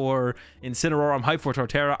hype for Incineroar, I'm hype for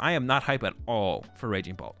Torterra. I am not hype at all for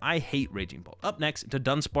Raging Bolt. I hate Raging Bolt. Up next, to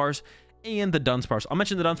Dunsparce and the Dunsparce. I'll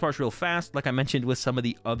mention the Dunsparce real fast, like I mentioned with some of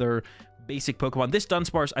the other basic Pokemon. This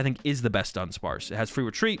Dunsparce, I think, is the best Dunsparce. It has free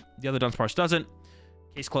retreat. The other Dunsparce doesn't.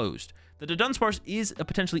 Case closed. The Dudunsparce is a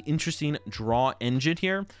potentially interesting draw engine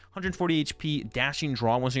here. 140 HP, dashing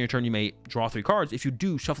draw. Once on your turn, you may draw 3 cards. If you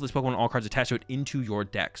do, shuffle this Pokemon and all cards attached to it into your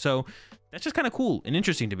deck. So that's just kind of cool and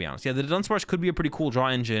interesting, to be honest. Yeah, the Dudunsparce could be a pretty cool draw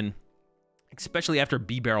engine, especially after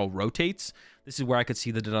B-Barrel rotates. This is where I could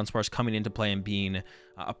see the Dudunsparce coming into play and being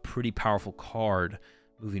a pretty powerful card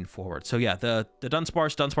moving forward. So yeah, the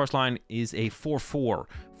Dunsparce line is a 4-4.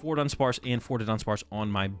 4 Dunsparce and 4 Dudunsparce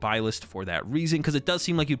on my buy list for that reason, because it does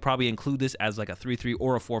seem like you'd probably include this as like a 3-3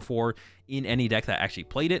 or a 4-4 in any deck that actually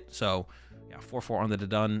played it. So yeah, 4-4 on the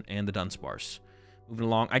Dudun and the Dunsparce. Moving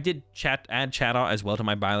along, I did add Chatot as well to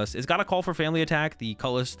my buy list. It's got a call for family attack, the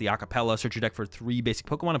Colorless, the Acapella. Search your deck for 3 basic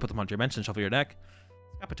Pokemon and put them onto your bench and shuffle your deck.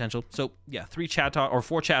 Got potential. So yeah, 3 Chatot or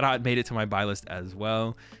 4 Chatot made it to my buy list as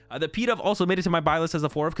well. The Pidove also made it to my buy list as a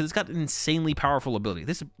 4 because it's got an insanely powerful ability.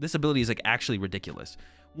 This ability is like actually ridiculous.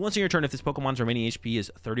 Once on your turn, if this Pokemon's remaining HP is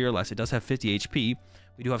 30 or less, it does have 50 HP.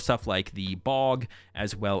 We do have stuff like the Bog,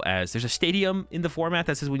 as well as there's a stadium in the format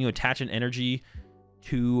that says when you attach an energy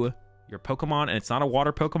to your Pokemon, and it's not a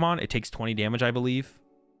water Pokemon, it takes 20 damage, I believe.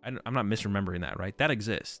 I'm not misremembering that, right? That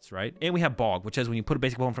exists, right? And we have Bog, which says when you put a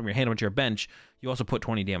basic Pokemon from your hand onto your bench, you also put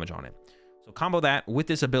 20 damage on it. So combo that with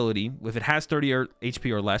this ability. If it has 30 HP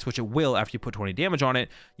or less, which it will after you put 20 damage on it,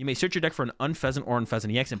 you may search your deck for an Unfezant or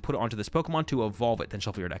Unfezant EX and put it onto this Pokemon to evolve it, then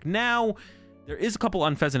shuffle your deck. Now, there is a couple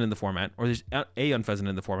Unfezant in the format, or there's a Unfezant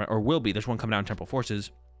in the format, or will be. There's one coming out in Temporal Forces.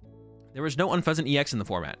 There is no Unfezant EX in the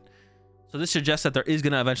format. So this suggests that there is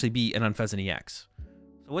going to eventually be an Unfezant EX.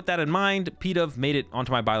 So with that in mind, Pidove made it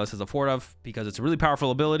onto my buy list as a 4 because it's a really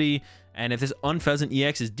powerful ability, and if this Unfezant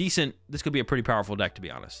EX is decent, this could be a pretty powerful deck, to be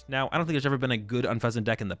honest. Now, I don't think there's ever been a good Unfezant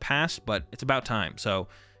deck in the past, but it's about time, so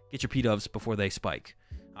get your Pidoves before they spike.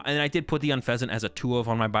 And then I did put the Unfezant as a 2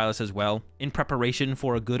 on my buy list as well, in preparation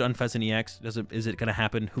for a good Unfezant EX. Is it going to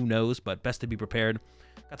happen? Who knows, but best to be prepared.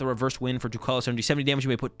 Got the reverse win for 2 colorless energy. 70 damage, you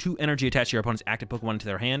may put 2 energy attached to your opponent's active Pokemon into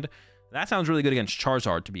their hand. That sounds really good against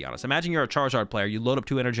Charizard, to be honest. Imagine you're a Charizard player. You load up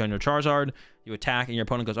 2 energy on your Charizard, you attack, and your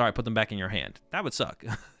opponent goes, all right, put them back in your hand. That would suck.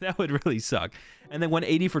 That would really suck. And then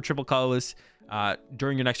 180 for triple colorless.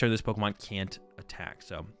 During your next turn, this Pokemon can't attack.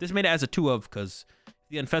 So this made it as a 2 because if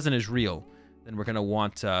the Unfezant is real, then we're going to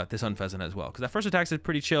want this Unfezant as well. Because that first attack is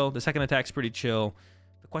pretty chill. The second attack is pretty chill.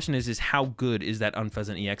 The question is how good is that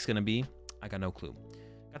Unfezant EX going to be? I got no clue.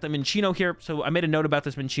 Got the Minccino here. So I made a note about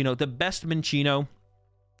this Minccino. The best Minccino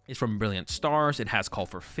is from Brilliant Stars. It has Call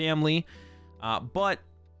for Family, but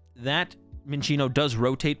that Minccino does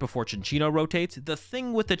rotate before Cinccino rotates. The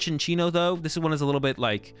thing with the Cinccino, though, this one is a little bit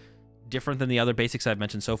like different than the other basics I've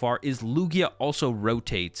mentioned so far, is Lugia also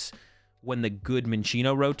rotates when the good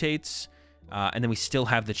Minccino rotates, and then we still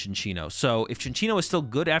have the Cinccino. So if Cinccino is still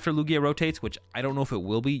good after Lugia rotates, which I don't know if it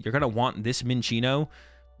will be, you're going to want this Minccino,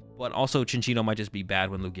 but also Cinccino might just be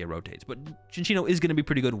bad when Lugia rotates. But Cinccino is going to be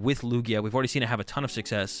pretty good with Lugia. We've already seen it have a ton of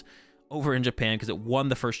success over in Japan because it won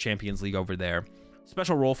the first Champions League over there.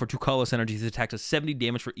 Special roll for 2 colorless energies. It attacks does 70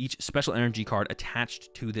 damage for each special energy card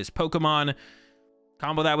attached to this Pokemon.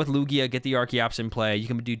 Combo that with Lugia, get the Archeops in play. You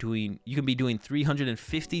can be doing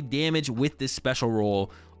 350 damage with this special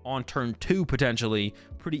roll on turn 2 potentially,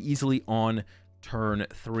 pretty easily on turn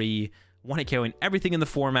 3. 1-hit KOing everything in the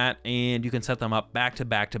format, and you can set them up back to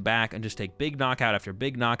back to back and just take big knockout after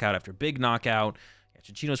big knockout after big knockout. Yeah,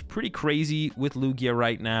 Cinccino's pretty crazy with Lugia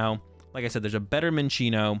right now. Like I said, there's a better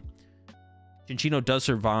Minccino. Cinccino does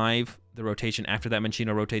survive the rotation after that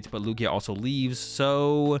Minccino rotates, but Lugia also leaves.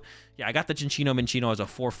 So, yeah, I got the Minccino as a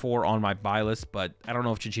 4-4 on my buy list, but I don't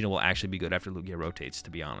know if Cinccino will actually be good after Lugia rotates,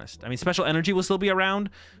 to be honest. I mean, Special Energy will still be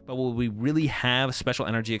around, but will we really have Special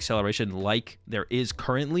Energy acceleration like there is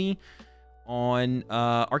currently on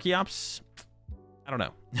Archeops? I don't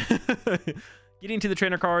know. Getting to the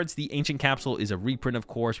trainer cards, the Ancient Capsule is a reprint, of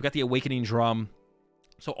course. We got the Awakening Drum.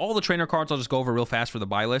 So all the trainer cards, I'll just go over real fast for the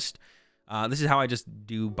buy list. This is how I just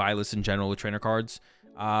do buy lists in general with trainer cards.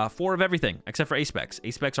 4 of everything, except for A-Specs.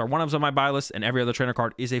 A-Specs are 1 of on my buy list, and every other trainer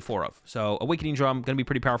card is a 4 of. So Awakening Drum, going to be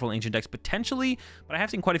pretty powerful in Ancient decks, potentially, but I have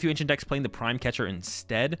seen quite a few Ancient decks playing the Prime Catcher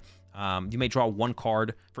instead. You may draw 1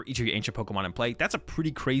 card for each of your Ancient Pokemon in play. That's a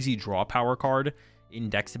pretty crazy draw power card in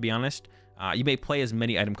decks, to be honest. You may play as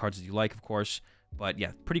many item cards as you like, of course, but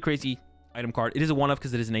yeah, pretty crazy item card. It is a 1 of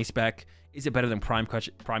because it is an A-Spec. Is it better than Prime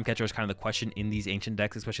Catcher is kind of the question in these Ancient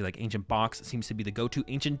decks, especially like Ancient Box. It seems to be the go-to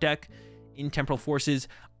Ancient deck in Temporal Forces.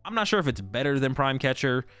 I'm not sure if it's better than Prime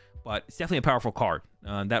Catcher, but it's definitely a powerful card.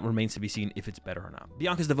 That remains to be seen if it's better or not.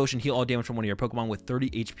 Biancas Devotion, heal all damage from one of your Pokemon with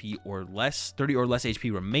 30 HP or less, 30 or less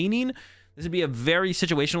HP remaining. This would be a very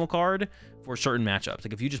situational card for certain matchups.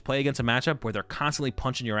 Like if you just play against a matchup where they're constantly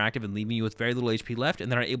punching your active and leaving you with very little HP left,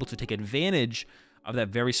 and they're able to take advantage of that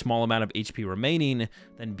very small amount of HP remaining,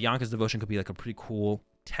 then Biancas Devotion could be like a pretty cool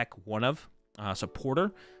tech one-of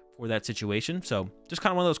supporter for that situation. So just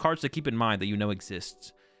kind of one of those cards to keep in mind that you know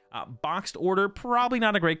exists. Boxed order, probably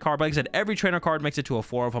not a great card, but like I said, every trainer card makes it to a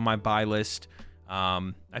 4 on my buy list.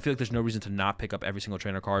 I feel like there's no reason to not pick up every single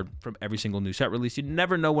trainer card from every single new set release. You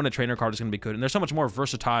never know when a trainer card is going to be good, and they're so much more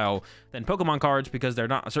versatile than Pokemon cards because they're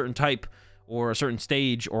not a certain type or a certain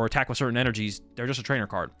stage or attack with certain energies. They're just a trainer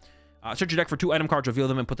card. Search your deck for 2 item cards, reveal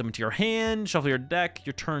them, and put them into your hand. Shuffle your deck.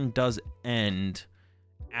 Your turn does end.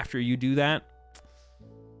 After you do that,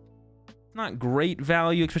 not great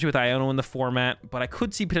value, especially with Iono in the format, but I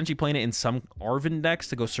could see potentially playing it in some Arven decks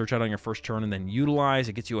to go search out on your first turn and then utilize.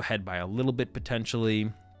 It gets you ahead by a little bit potentially.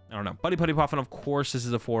 I don't know. Buddy-Buddy Poffin, of course, this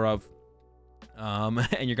is a 4 of. And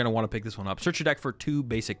you're going to want to pick this one up. Search your deck for 2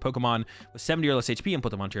 basic Pokemon with 70 or less HP and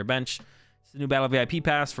put them onto your bench. It's the new Battle VIP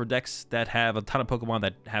pass for decks that have a ton of Pokemon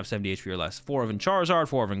that have 70 HP or less. 4 of in Charizard,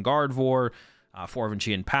 4 of in Gardevoir, 4 of in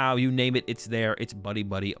Chi and Pao. You name it, it's there. It's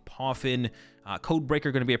Buddy-Buddy Poffin.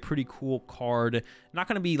 Codebreaker going to be a pretty cool card. Not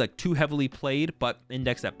going to be like too heavily played, but in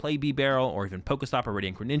decks that play B-Barrel or even Pokestop or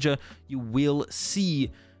Radiant Greninja, you will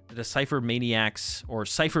see the Decipher Maniacs or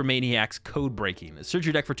Cipher Maniacs code breaking. Search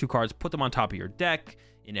your deck for 2 cards, put them on top of your deck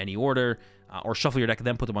in any order, or shuffle your deck and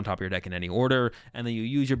then put them on top of your deck in any order, and then you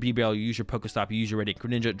use your B-Barrel, you use your Pokestop, you use your Radiant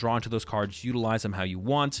Greninja, draw into those cards, utilize them how you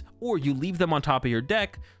want, or you leave them on top of your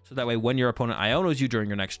deck, so that way when your opponent Ionos you during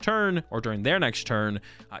your next turn, or during their next turn,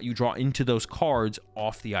 you draw into those cards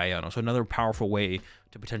off the Iono. So another powerful way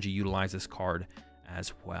to potentially utilize this card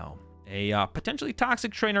as well. A potentially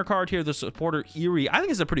toxic trainer card here, the supporter Eerie. I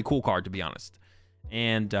think it's a pretty cool card, to be honest.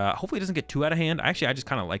 And hopefully it doesn't get too out of hand. Actually, I just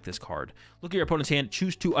kind of like this card. Look at your opponent's hand,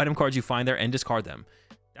 choose 2 item cards you find there, and discard them.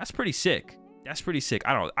 That's pretty sick. That's pretty sick.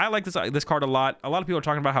 I don't know. I like this card a lot. A lot of people are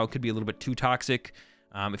talking about how it could be a little bit too toxic.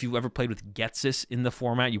 If you've ever played with Getsis in the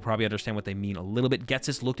format, you probably understand what they mean a little bit.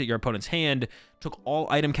 Getsis looked at your opponent's hand, took all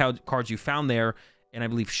item cards you found there, and I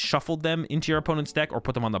believe shuffled them into your opponent's deck or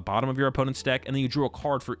put them on the bottom of your opponent's deck, and then you drew a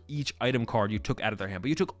card for each item card you took out of their hand. But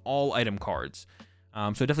you took all item cards.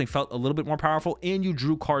 So it definitely felt a little bit more powerful, and you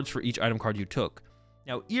drew cards for each item card you took.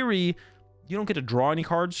 Now, Eerie, you don't get to draw any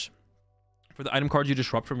cards for the item cards you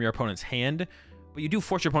disrupt from your opponent's hand, but you do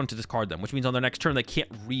force your opponent to discard them, which means on their next turn, they can't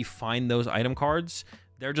re-find those item cards.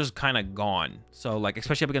 They're just kind of gone. So, like,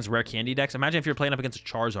 especially up against rare candy decks, imagine if you're playing up against a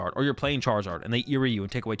Charizard, or you're playing Charizard, and they Eerie you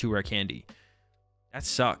and take away 2 rare candy. That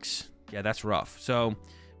sucks. Yeah, that's rough. So,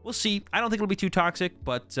 we'll see. I don't think it'll be too toxic,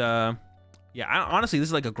 but... yeah, honestly, this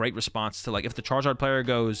is like a great response to like if the Charizard player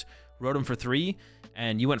goes Rotom for 3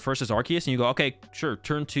 and you went first as Arceus and you go, okay, sure,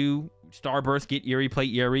 turn 2, Starbirth, get Eerie, play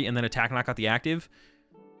Eerie, and then attack knock out the active.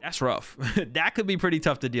 That's rough. That could be pretty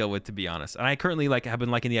tough to deal with, to be honest. And I currently have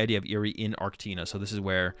been liking the idea of Eerie in Arctina, so this is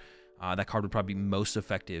where that card would probably be most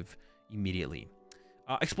effective immediately.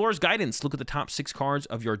 Explorer's Guidance. Look at the top 6 cards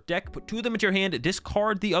of your deck. Put 2 of them into your hand.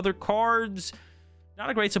 Discard the other cards. Not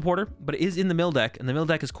a great supporter, but it is in the mill deck, and the mill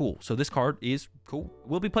deck is cool. So this card is cool.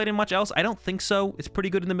 Will be played in much else? I don't think so. It's pretty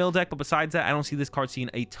good in the mill deck, but besides that, I don't see this card seeing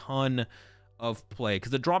a ton of play.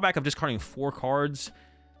 Because the drawback of discarding 4 cards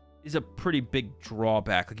is a pretty big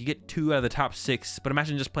drawback. Like, you get 2 out of the top 6, but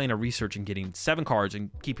imagine just playing a research and getting 7 cards and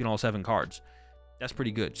keeping all 7 cards. That's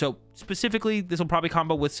pretty good. So specifically, this will probably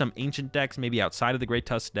combo with some ancient decks, maybe outside of the Great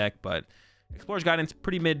Tusk deck, but Explorer's Guidance,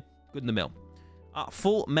 pretty mid, good in the mill.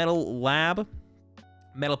 Full Metal Lab.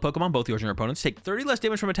 Metal Pokemon, both yours and your opponents, take 30 less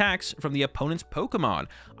damage from attacks from the opponent's Pokemon.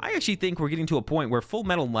 I actually think we're getting to a point where Full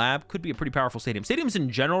Metal Lab could be a pretty powerful stadium. Stadiums in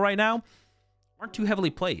general right now aren't too heavily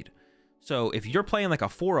played. So if you're playing like a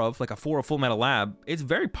 4 of Full Metal Lab, it's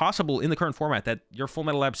very possible in the current format that your Full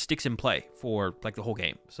Metal Lab sticks in play for like the whole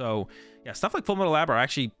game. So yeah, stuff like Full Metal Lab are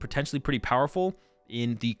actually potentially pretty powerful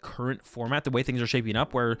in the current format, the way things are shaping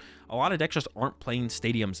up, where a lot of decks just aren't playing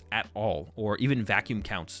stadiums at all, or even vacuum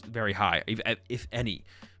counts very high, if any.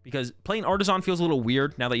 Because playing Artisan feels a little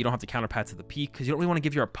weird now that you don't have to counter Path to the Peak, because you don't really want to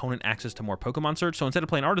give your opponent access to more Pokemon search. So instead of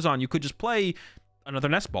playing Artisan, you could just play another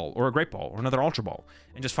Nest Ball, or a Great Ball, or another Ultra Ball,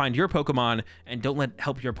 and just find your Pokemon, and don't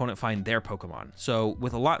help your opponent find their Pokemon. So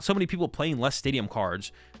with so many people playing less stadium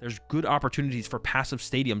cards, there's good opportunities for passive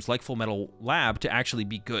stadiums like Full Metal Lab to actually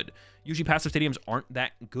be good. Usually passive stadiums aren't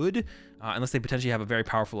that good, unless they potentially have a very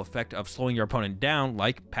powerful effect of slowing your opponent down,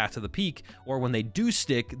 like Path to the Peak, or when they do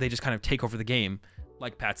stick, they just kind of take over the game,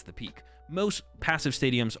 like Path to the Peak. Most passive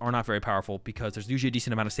stadiums are not very powerful because there's usually a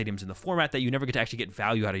decent amount of stadiums in the format that you never get to actually get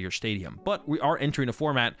value out of your stadium. But we are entering a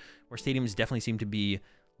format where stadiums definitely seem to be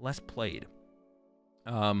less played.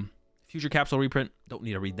 If Future Capsule reprint, don't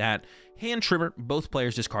need to read that. Hand Trimmer, both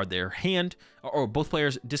players discard their hand, or both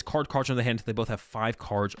players discard cards from the hand. They both have 5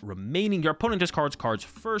 cards remaining. Your opponent discards cards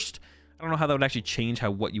first. I don't know how that would actually change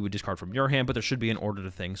what you would discard from your hand, but there should be an order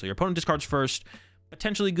to things. So your opponent discards first,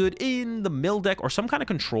 potentially good in the mill deck or some kind of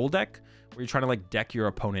control deck where you're trying to like deck your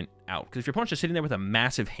opponent out. Because if your opponent's just sitting there with a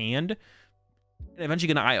massive hand, and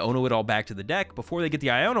eventually going to Iono it all back to the deck, before they get the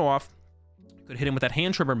Iono off, you could hit him with that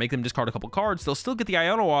Hand Trimmer, make them discard a couple cards. They'll still get the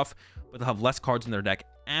Iono off, but they'll have less cards in their deck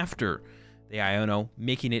after the Iono,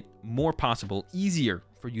 making it more possible, easier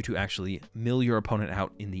for you to actually mill your opponent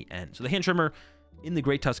out in the end. So the Hand Trimmer in the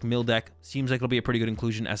Great Tusk mill deck seems like it'll be a pretty good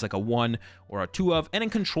inclusion as like a 1 or a 2 of, and in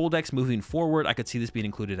control decks moving forward, I could see this being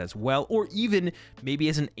included as well, or even maybe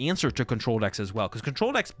as an answer to control decks as well, because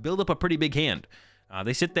control decks build up a pretty big hand.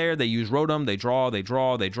 They sit there, they use Rotom, they draw, they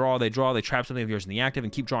trap something of yours in the active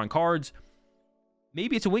and keep drawing cards.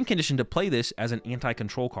 Maybe it's a win condition to play this as an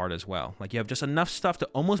anti-control card as well. Like you have just enough stuff to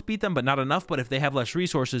almost beat them, but not enough. But if they have less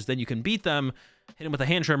resources, then you can beat them, hit them with a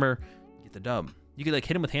Hand Trimmer, get the dub. You could like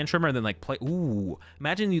hit him with Hand Trimmer and then like play. Ooh,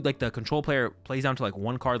 imagine you like the control player plays down to like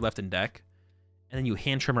 1 card left in deck, and then you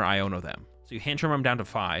Hand Trimmer Iono them. So you Hand Trimmer them down to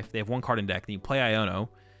 5. They have 1 card in deck. Then you play Iono.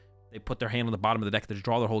 They put their hand on the bottom of the deck. They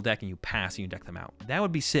draw their whole deck, and you pass and you deck them out. That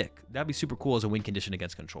would be sick. That'd be super cool as a win condition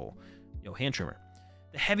against control. Hand Trimmer.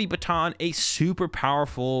 The Heavy Baton, a super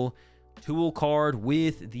powerful tool card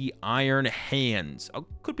with the Iron Hands. It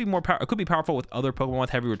could be powerful with other Pokemon with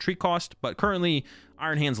heavy retreat cost, but currently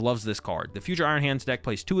Iron Hands loves this card. The future Iron Hands deck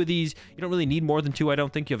plays 2 of these. You don't really need more than 2. I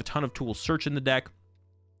don't think you have a ton of tool search in the deck.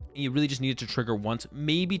 And you really just need it to trigger once,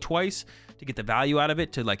 maybe twice, to get the value out of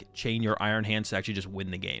it, to like chain your Iron Hands to actually just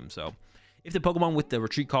win the game. So if the Pokemon with the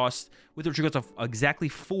retreat cost of exactly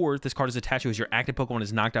 4, this card is attached to as your active Pokemon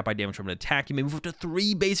is knocked out by damage from an attack, you may move up to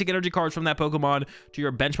 3 basic energy cards from that Pokemon to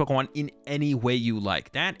your bench Pokemon in any way you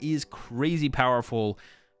like. That is crazy powerful,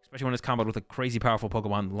 especially when it's comboed with a crazy powerful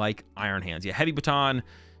Pokemon like Iron Hands. Yeah, Heavy Baton,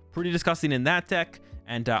 pretty disgusting in that deck,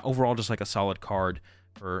 and overall just like a solid card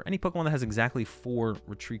for any Pokemon that has exactly 4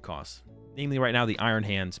 retreat costs. Namely right now the Iron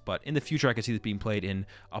Hands, but in the future I could see this being played in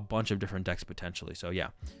a bunch of different decks potentially. So yeah,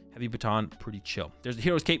 Heavy Baton, pretty chill. There's the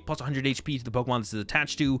Hero's Cape, plus 100 HP to the Pokemon this is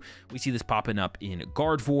attached to. We see this popping up in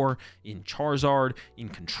Gardevoir, in Charizard, in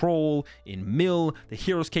Control, in Mill. The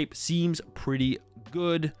Hero's Cape seems pretty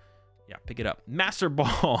good. Yeah, pick it up. Master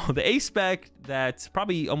Ball, the A-Spec that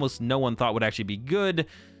probably almost no one thought would actually be good,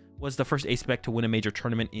 was the first A-Spec to win a major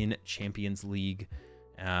tournament in Champions League.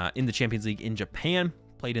 In the Champions League in Japan.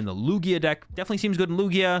 Played in the Lugia deck. Definitely seems good in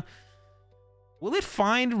Lugia. Will it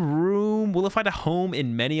find room? Will it find a home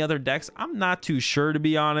in many other decks? I'm not too sure, to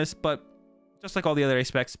be honest, but just like all the other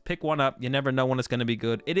A-Specs, pick one up. You never know when it's going to be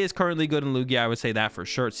good. It is currently good in Lugia. I would say that for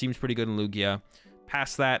sure. It seems pretty good in Lugia.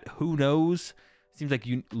 Past that, who knows? Seems like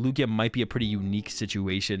Lugia might be a pretty unique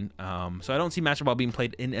situation. So I don't see Master Ball being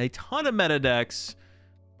played in a ton of meta decks,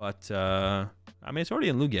 but I mean, it's already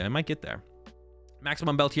in Lugia. It might get there.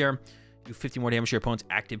 Maximum Belt here. Do 50 more damage to your opponent's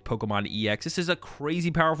active Pokemon EX. This is a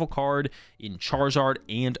crazy powerful card in Charizard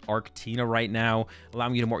and Arctina right now,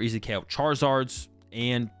 allowing you to more easily KO Charizards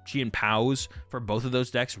and Pows for both of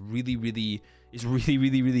those decks. Really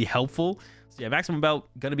helpful. So yeah, Maximum Belt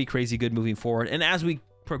gonna be crazy good moving forward. And as we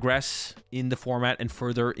progress in the format and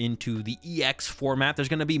further into the EX format, there's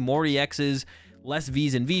gonna be more EXs, less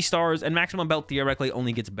Vs and V-Stars, and Maximum Belt theoretically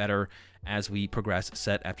only gets better as we progress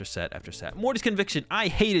set after set after set. Morty's Conviction. I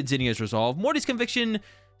hated Zinnia's Resolve. Morty's Conviction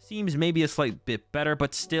seems maybe a slight bit better,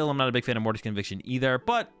 but still I'm not a big fan of Morty's Conviction either,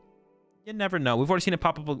 but you never know. We've already seen it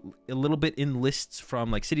pop up a little bit in lists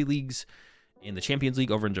from like City Leagues and the Champions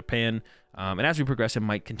League over in Japan, and as we progress, it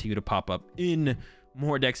might continue to pop up in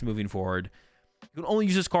more decks moving forward. You can only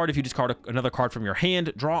use this card if you discard another card from your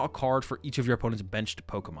hand. Draw a card for each of your opponent's benched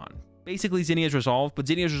Pokemon. Basically, Zinnia's Resolve, but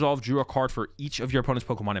Zinnia's Resolve drew a card for each of your opponent's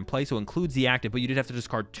Pokemon in play, so it includes the active, but you did have to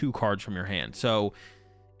discard 2 cards from your hand. So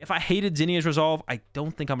if I hated Zinnia's Resolve, I don't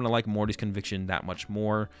think I'm going to like Morty's Conviction that much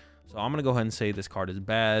more. So I'm going to go ahead and say this card is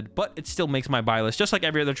bad, but it still makes my buy list, just like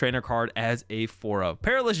every other trainer card, as a 4-of.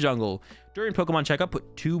 Perilous Jungle. During Pokemon Checkup,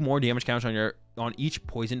 put 2 more damage counters on each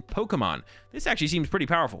poison Pokemon. This actually seems pretty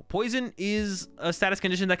powerful. Poison is a status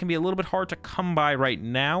condition that can be a little bit hard to come by right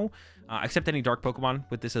now, except any dark Pokemon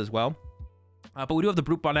with this as well. But we do have the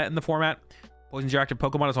Brute Bonnet in the format. Poison's your active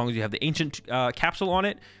Pokemon as long as you have the Ancient Capsule on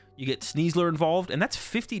it. You get Sneasler involved, and that's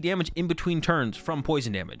 50 damage in between turns from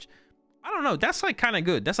poison damage. I don't know. That's like kind of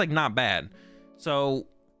good. That's like not bad. So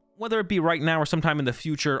whether it be right now or sometime in the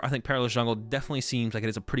future, I think Perilous Jungle definitely seems like it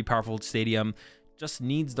is a pretty powerful stadium. Just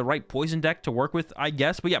needs the right poison deck to work with, I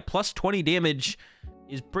guess. But yeah, plus 20 damage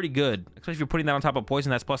is pretty good, especially if you're putting that on top of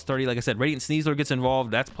poison. That's plus 30. Like I said, Radiant Sneasler gets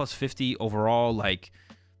involved. That's plus 50 overall. Like,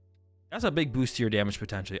 that's a big boost to your damage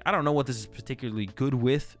potentially. I don't know what this is particularly good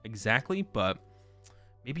with exactly, but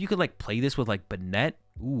maybe you could like play this with like Banette.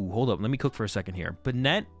 Ooh, hold up. Let me cook for a second here.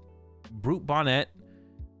 Banette, Brute Bonnet,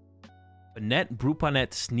 Brute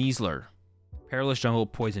Bonnet, Sneasler, Perilous Jungle,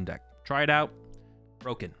 Poison deck. Try it out.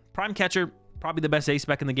 Broken. Prime Catcher, probably the best ace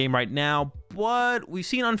spec in the game right now, but we've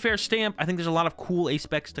seen Unfair Stamp. I think there's a lot of cool ace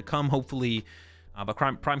specs to come, hopefully. But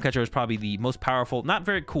Prime Catcher is probably the most powerful. Not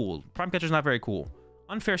very cool. Prime Catcher is not very cool.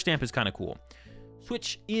 Unfair Stamp is kind of cool.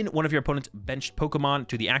 Switch in one of your opponent's benched Pokemon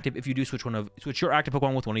to the active. If you do, switch your active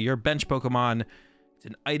Pokemon with one of your bench Pokemon. It's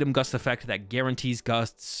an item gust effect that guarantees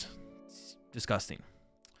gusts. It's disgusting.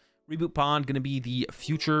 Reboot Pod, going to be the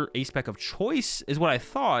future ace spec of choice, is what I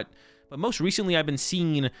thought. But most recently, I've been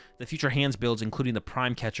seeing the future hands builds, including the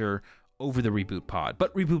Prime Catcher, over the Reboot Pod.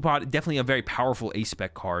 But Reboot Pod, definitely a very powerful ace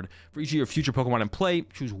spec card. For each of your future Pokemon in play,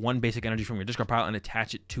 choose one basic energy from your discard pile and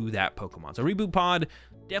attach it to that Pokemon. So Reboot Pod,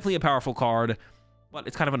 definitely a powerful card, but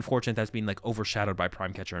it's kind of unfortunate that's being like overshadowed by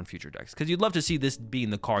Prime Catcher in future decks, because you'd love to see this being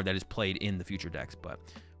the card that is played in the future decks. But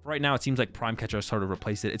for right now, it seems like Prime Catcher sort of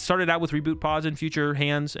replaced it. It started out with Reboot Pods and future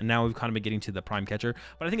hands, and now we've kind of been getting to the Prime Catcher.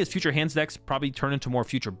 But I think as future hands decks probably turn into more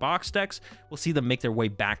future box decks, we'll see them make their way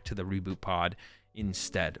back to the Reboot Pod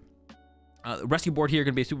instead. Rescue Board here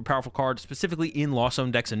going to be a super powerful card, specifically in Lost Zone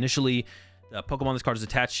decks initially. The Pokemon this card is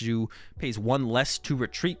attached to pays 1 less to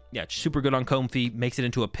retreat. Yeah, super good on Comfey. Makes it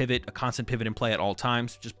into a pivot, a constant pivot in play at all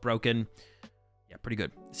times. Just broken. Yeah, pretty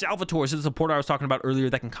good. Salvatore, this is a supporter I was talking about earlier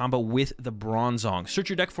that can combo with the Bronzong. Search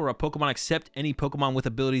your deck for a Pokemon, accept any Pokemon with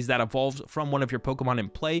abilities that evolves from one of your Pokemon in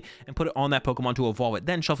play, and put it on that Pokemon to evolve it.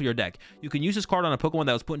 Then shuffle your deck. You can use this card on a Pokemon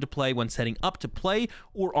that was put into play when setting up to play,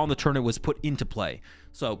 or on the turn it was put into play.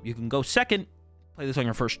 So you can go second, play this on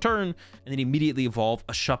your first turn, and then immediately evolve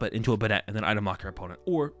a Shuppet into a Banette, and then item lock your opponent.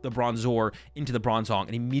 Or the Bronzor into the Bronzong,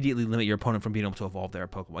 and immediately limit your opponent from being able to evolve their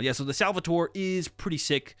Pokemon. Yeah, so the Salvatore is pretty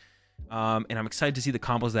sick. And I'm excited to see the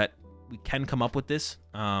combos that we can come up with this.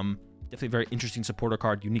 Definitely a very interesting supporter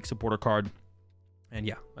card, unique supporter card. And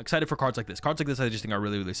yeah, I'm excited for cards like this. Cards like this I just think are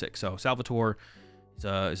really, really sick. So Salvatore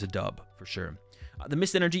is a dub for sure. The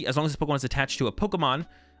Mist Energy, as long as this Pokemon is attached to a Pokemon,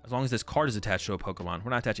 as long as this card is attached to a Pokemon. We're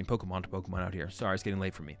not attaching Pokemon to Pokemon out here. Sorry, it's getting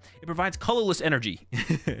late for me. It provides colorless energy.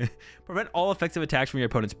 Prevent all effective attacks from your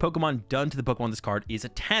opponent's Pokemon done to the Pokemon this card is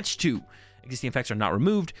attached to. Existing effects are not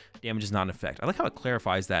removed. Damage is not an effect. I like how it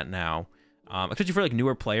clarifies that now. Especially for like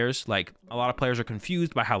newer players. Like a lot of players are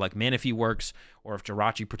confused by how like Manaphy works, or if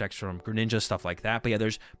Jirachi protects from Greninja, stuff like that. But yeah,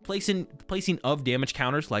 there's placing of damage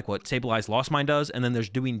counters, like what Sableye's Lost Mine does, and then there's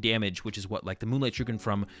doing damage, which is what like the Moonlight Shuriken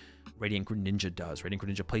from Radiant Greninja does. Radiant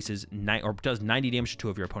Greninja places does 90 damage to 2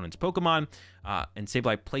 of your opponent's Pokemon, and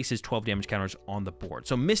Sableye places 12 damage counters on the board.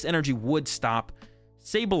 So Mist Energy would stop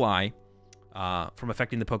Sableye from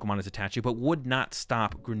affecting the Pokemon it's attached to, but would not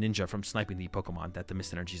stop Greninja from sniping the Pokemon that the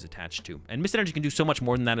Mist Energy is attached to. And Mist Energy can do so much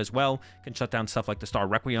more than that as well. It can shut down stuff like the Star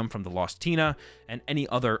Requiem from the Lost Tina, and any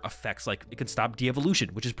other effects, like it can stop de-evolution,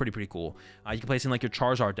 which is pretty cool. You can place in like your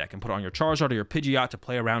Charizard deck and put it on your Charizard or your Pidgeot to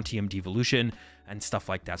play around TM Devolution and stuff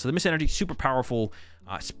like that. So the Mist Energy, super powerful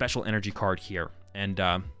special energy card here. And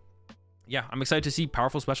yeah, I'm excited to see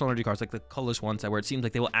powerful special energy cards like the colorless ones, where it seems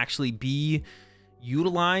like they will actually be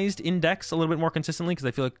utilized in decks a little bit more consistently, because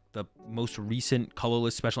I feel like the most recent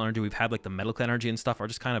colorless special energy we've had, like the Medical Energy and stuff, are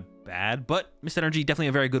just kind of bad. But Mist Energy, definitely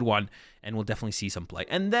a very good one, and we'll definitely see some play.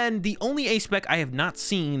 And then the only ace spec I have not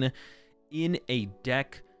seen in a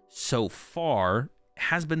deck so far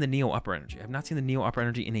has been the Neo Upper Energy. I have not seen the Neo Upper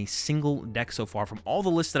Energy in a single deck so far from all the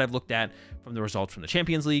lists that I've looked at, from the results from the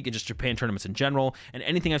Champions League and just Japan tournaments in general, and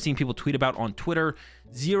anything I've seen people tweet about on Twitter.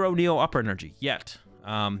 Zero Neo Upper Energy yet.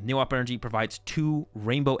 Neo Upper Energy provides 2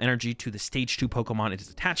 Rainbow Energy to the Stage 2 Pokemon it is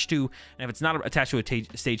attached to, and if it's not attached to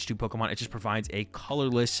a Stage 2 Pokemon, it just provides a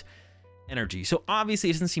colorless energy. So obviously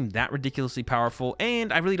it doesn't seem that ridiculously powerful,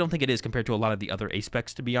 and I really don't think it is compared to a lot of the other ace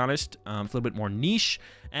specs, to be honest. It's a little bit more niche,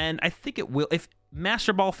 and I think it will, if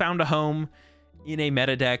Master Ball found a home in a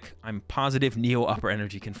meta deck, I'm positive Neo Upper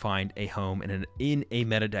Energy can find a home in a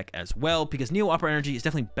meta deck as well, because Neo Upper Energy is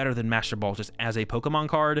definitely better than Master Ball just as a Pokemon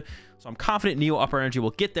card. So I'm confident Neo Upper Energy will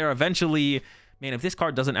get there eventually. Man, if this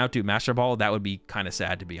card doesn't outdo Master Ball, that would be kind of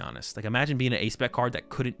sad, to be honest. Like, imagine being an ace spec card that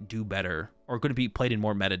couldn't do better, or couldn't be played in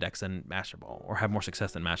more meta decks than Master Ball, or have more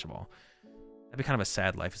success than Master Ball. That'd be kind of a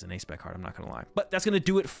sad life as an ace spec card, I'm not gonna lie. But that's gonna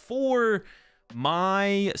do it for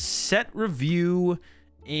my set review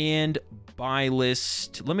and buy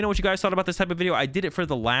list. Let me know what you guys thought about this type of video. I did it for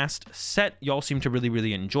the last set. Y'all seem to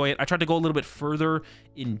really enjoy it. I tried to go a little bit further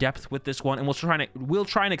in depth with this one, and we'll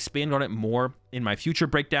try and expand on it more in my future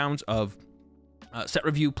breakdowns of set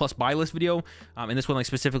review plus buy list video. In this one, like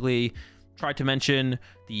specifically tried to mention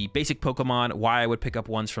the basic Pokemon, why I would pick up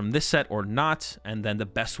ones from this set or not, and then the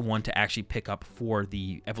best one to actually pick up for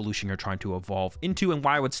the evolution you're trying to evolve into, and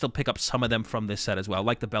why I would still pick up some of them from this set as well,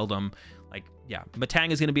 like the Beldum. Like, yeah,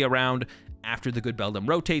 Metang is going to be around after the good Beldum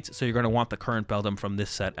rotates, so you're going to want the current Beldum from this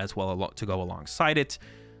set as well to go alongside it.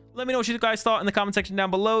 Let me know what you guys thought in the comment section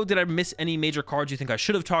down below. Did I miss any major cards you think I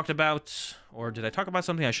should have talked about? Or did I talk about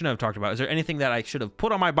something I shouldn't have talked about? Is there anything that I should have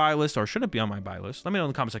put on my buy list or shouldn't be on my buy list? Let me know in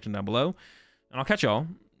the comment section down below. And I'll catch y'all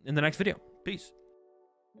in the next video. Peace.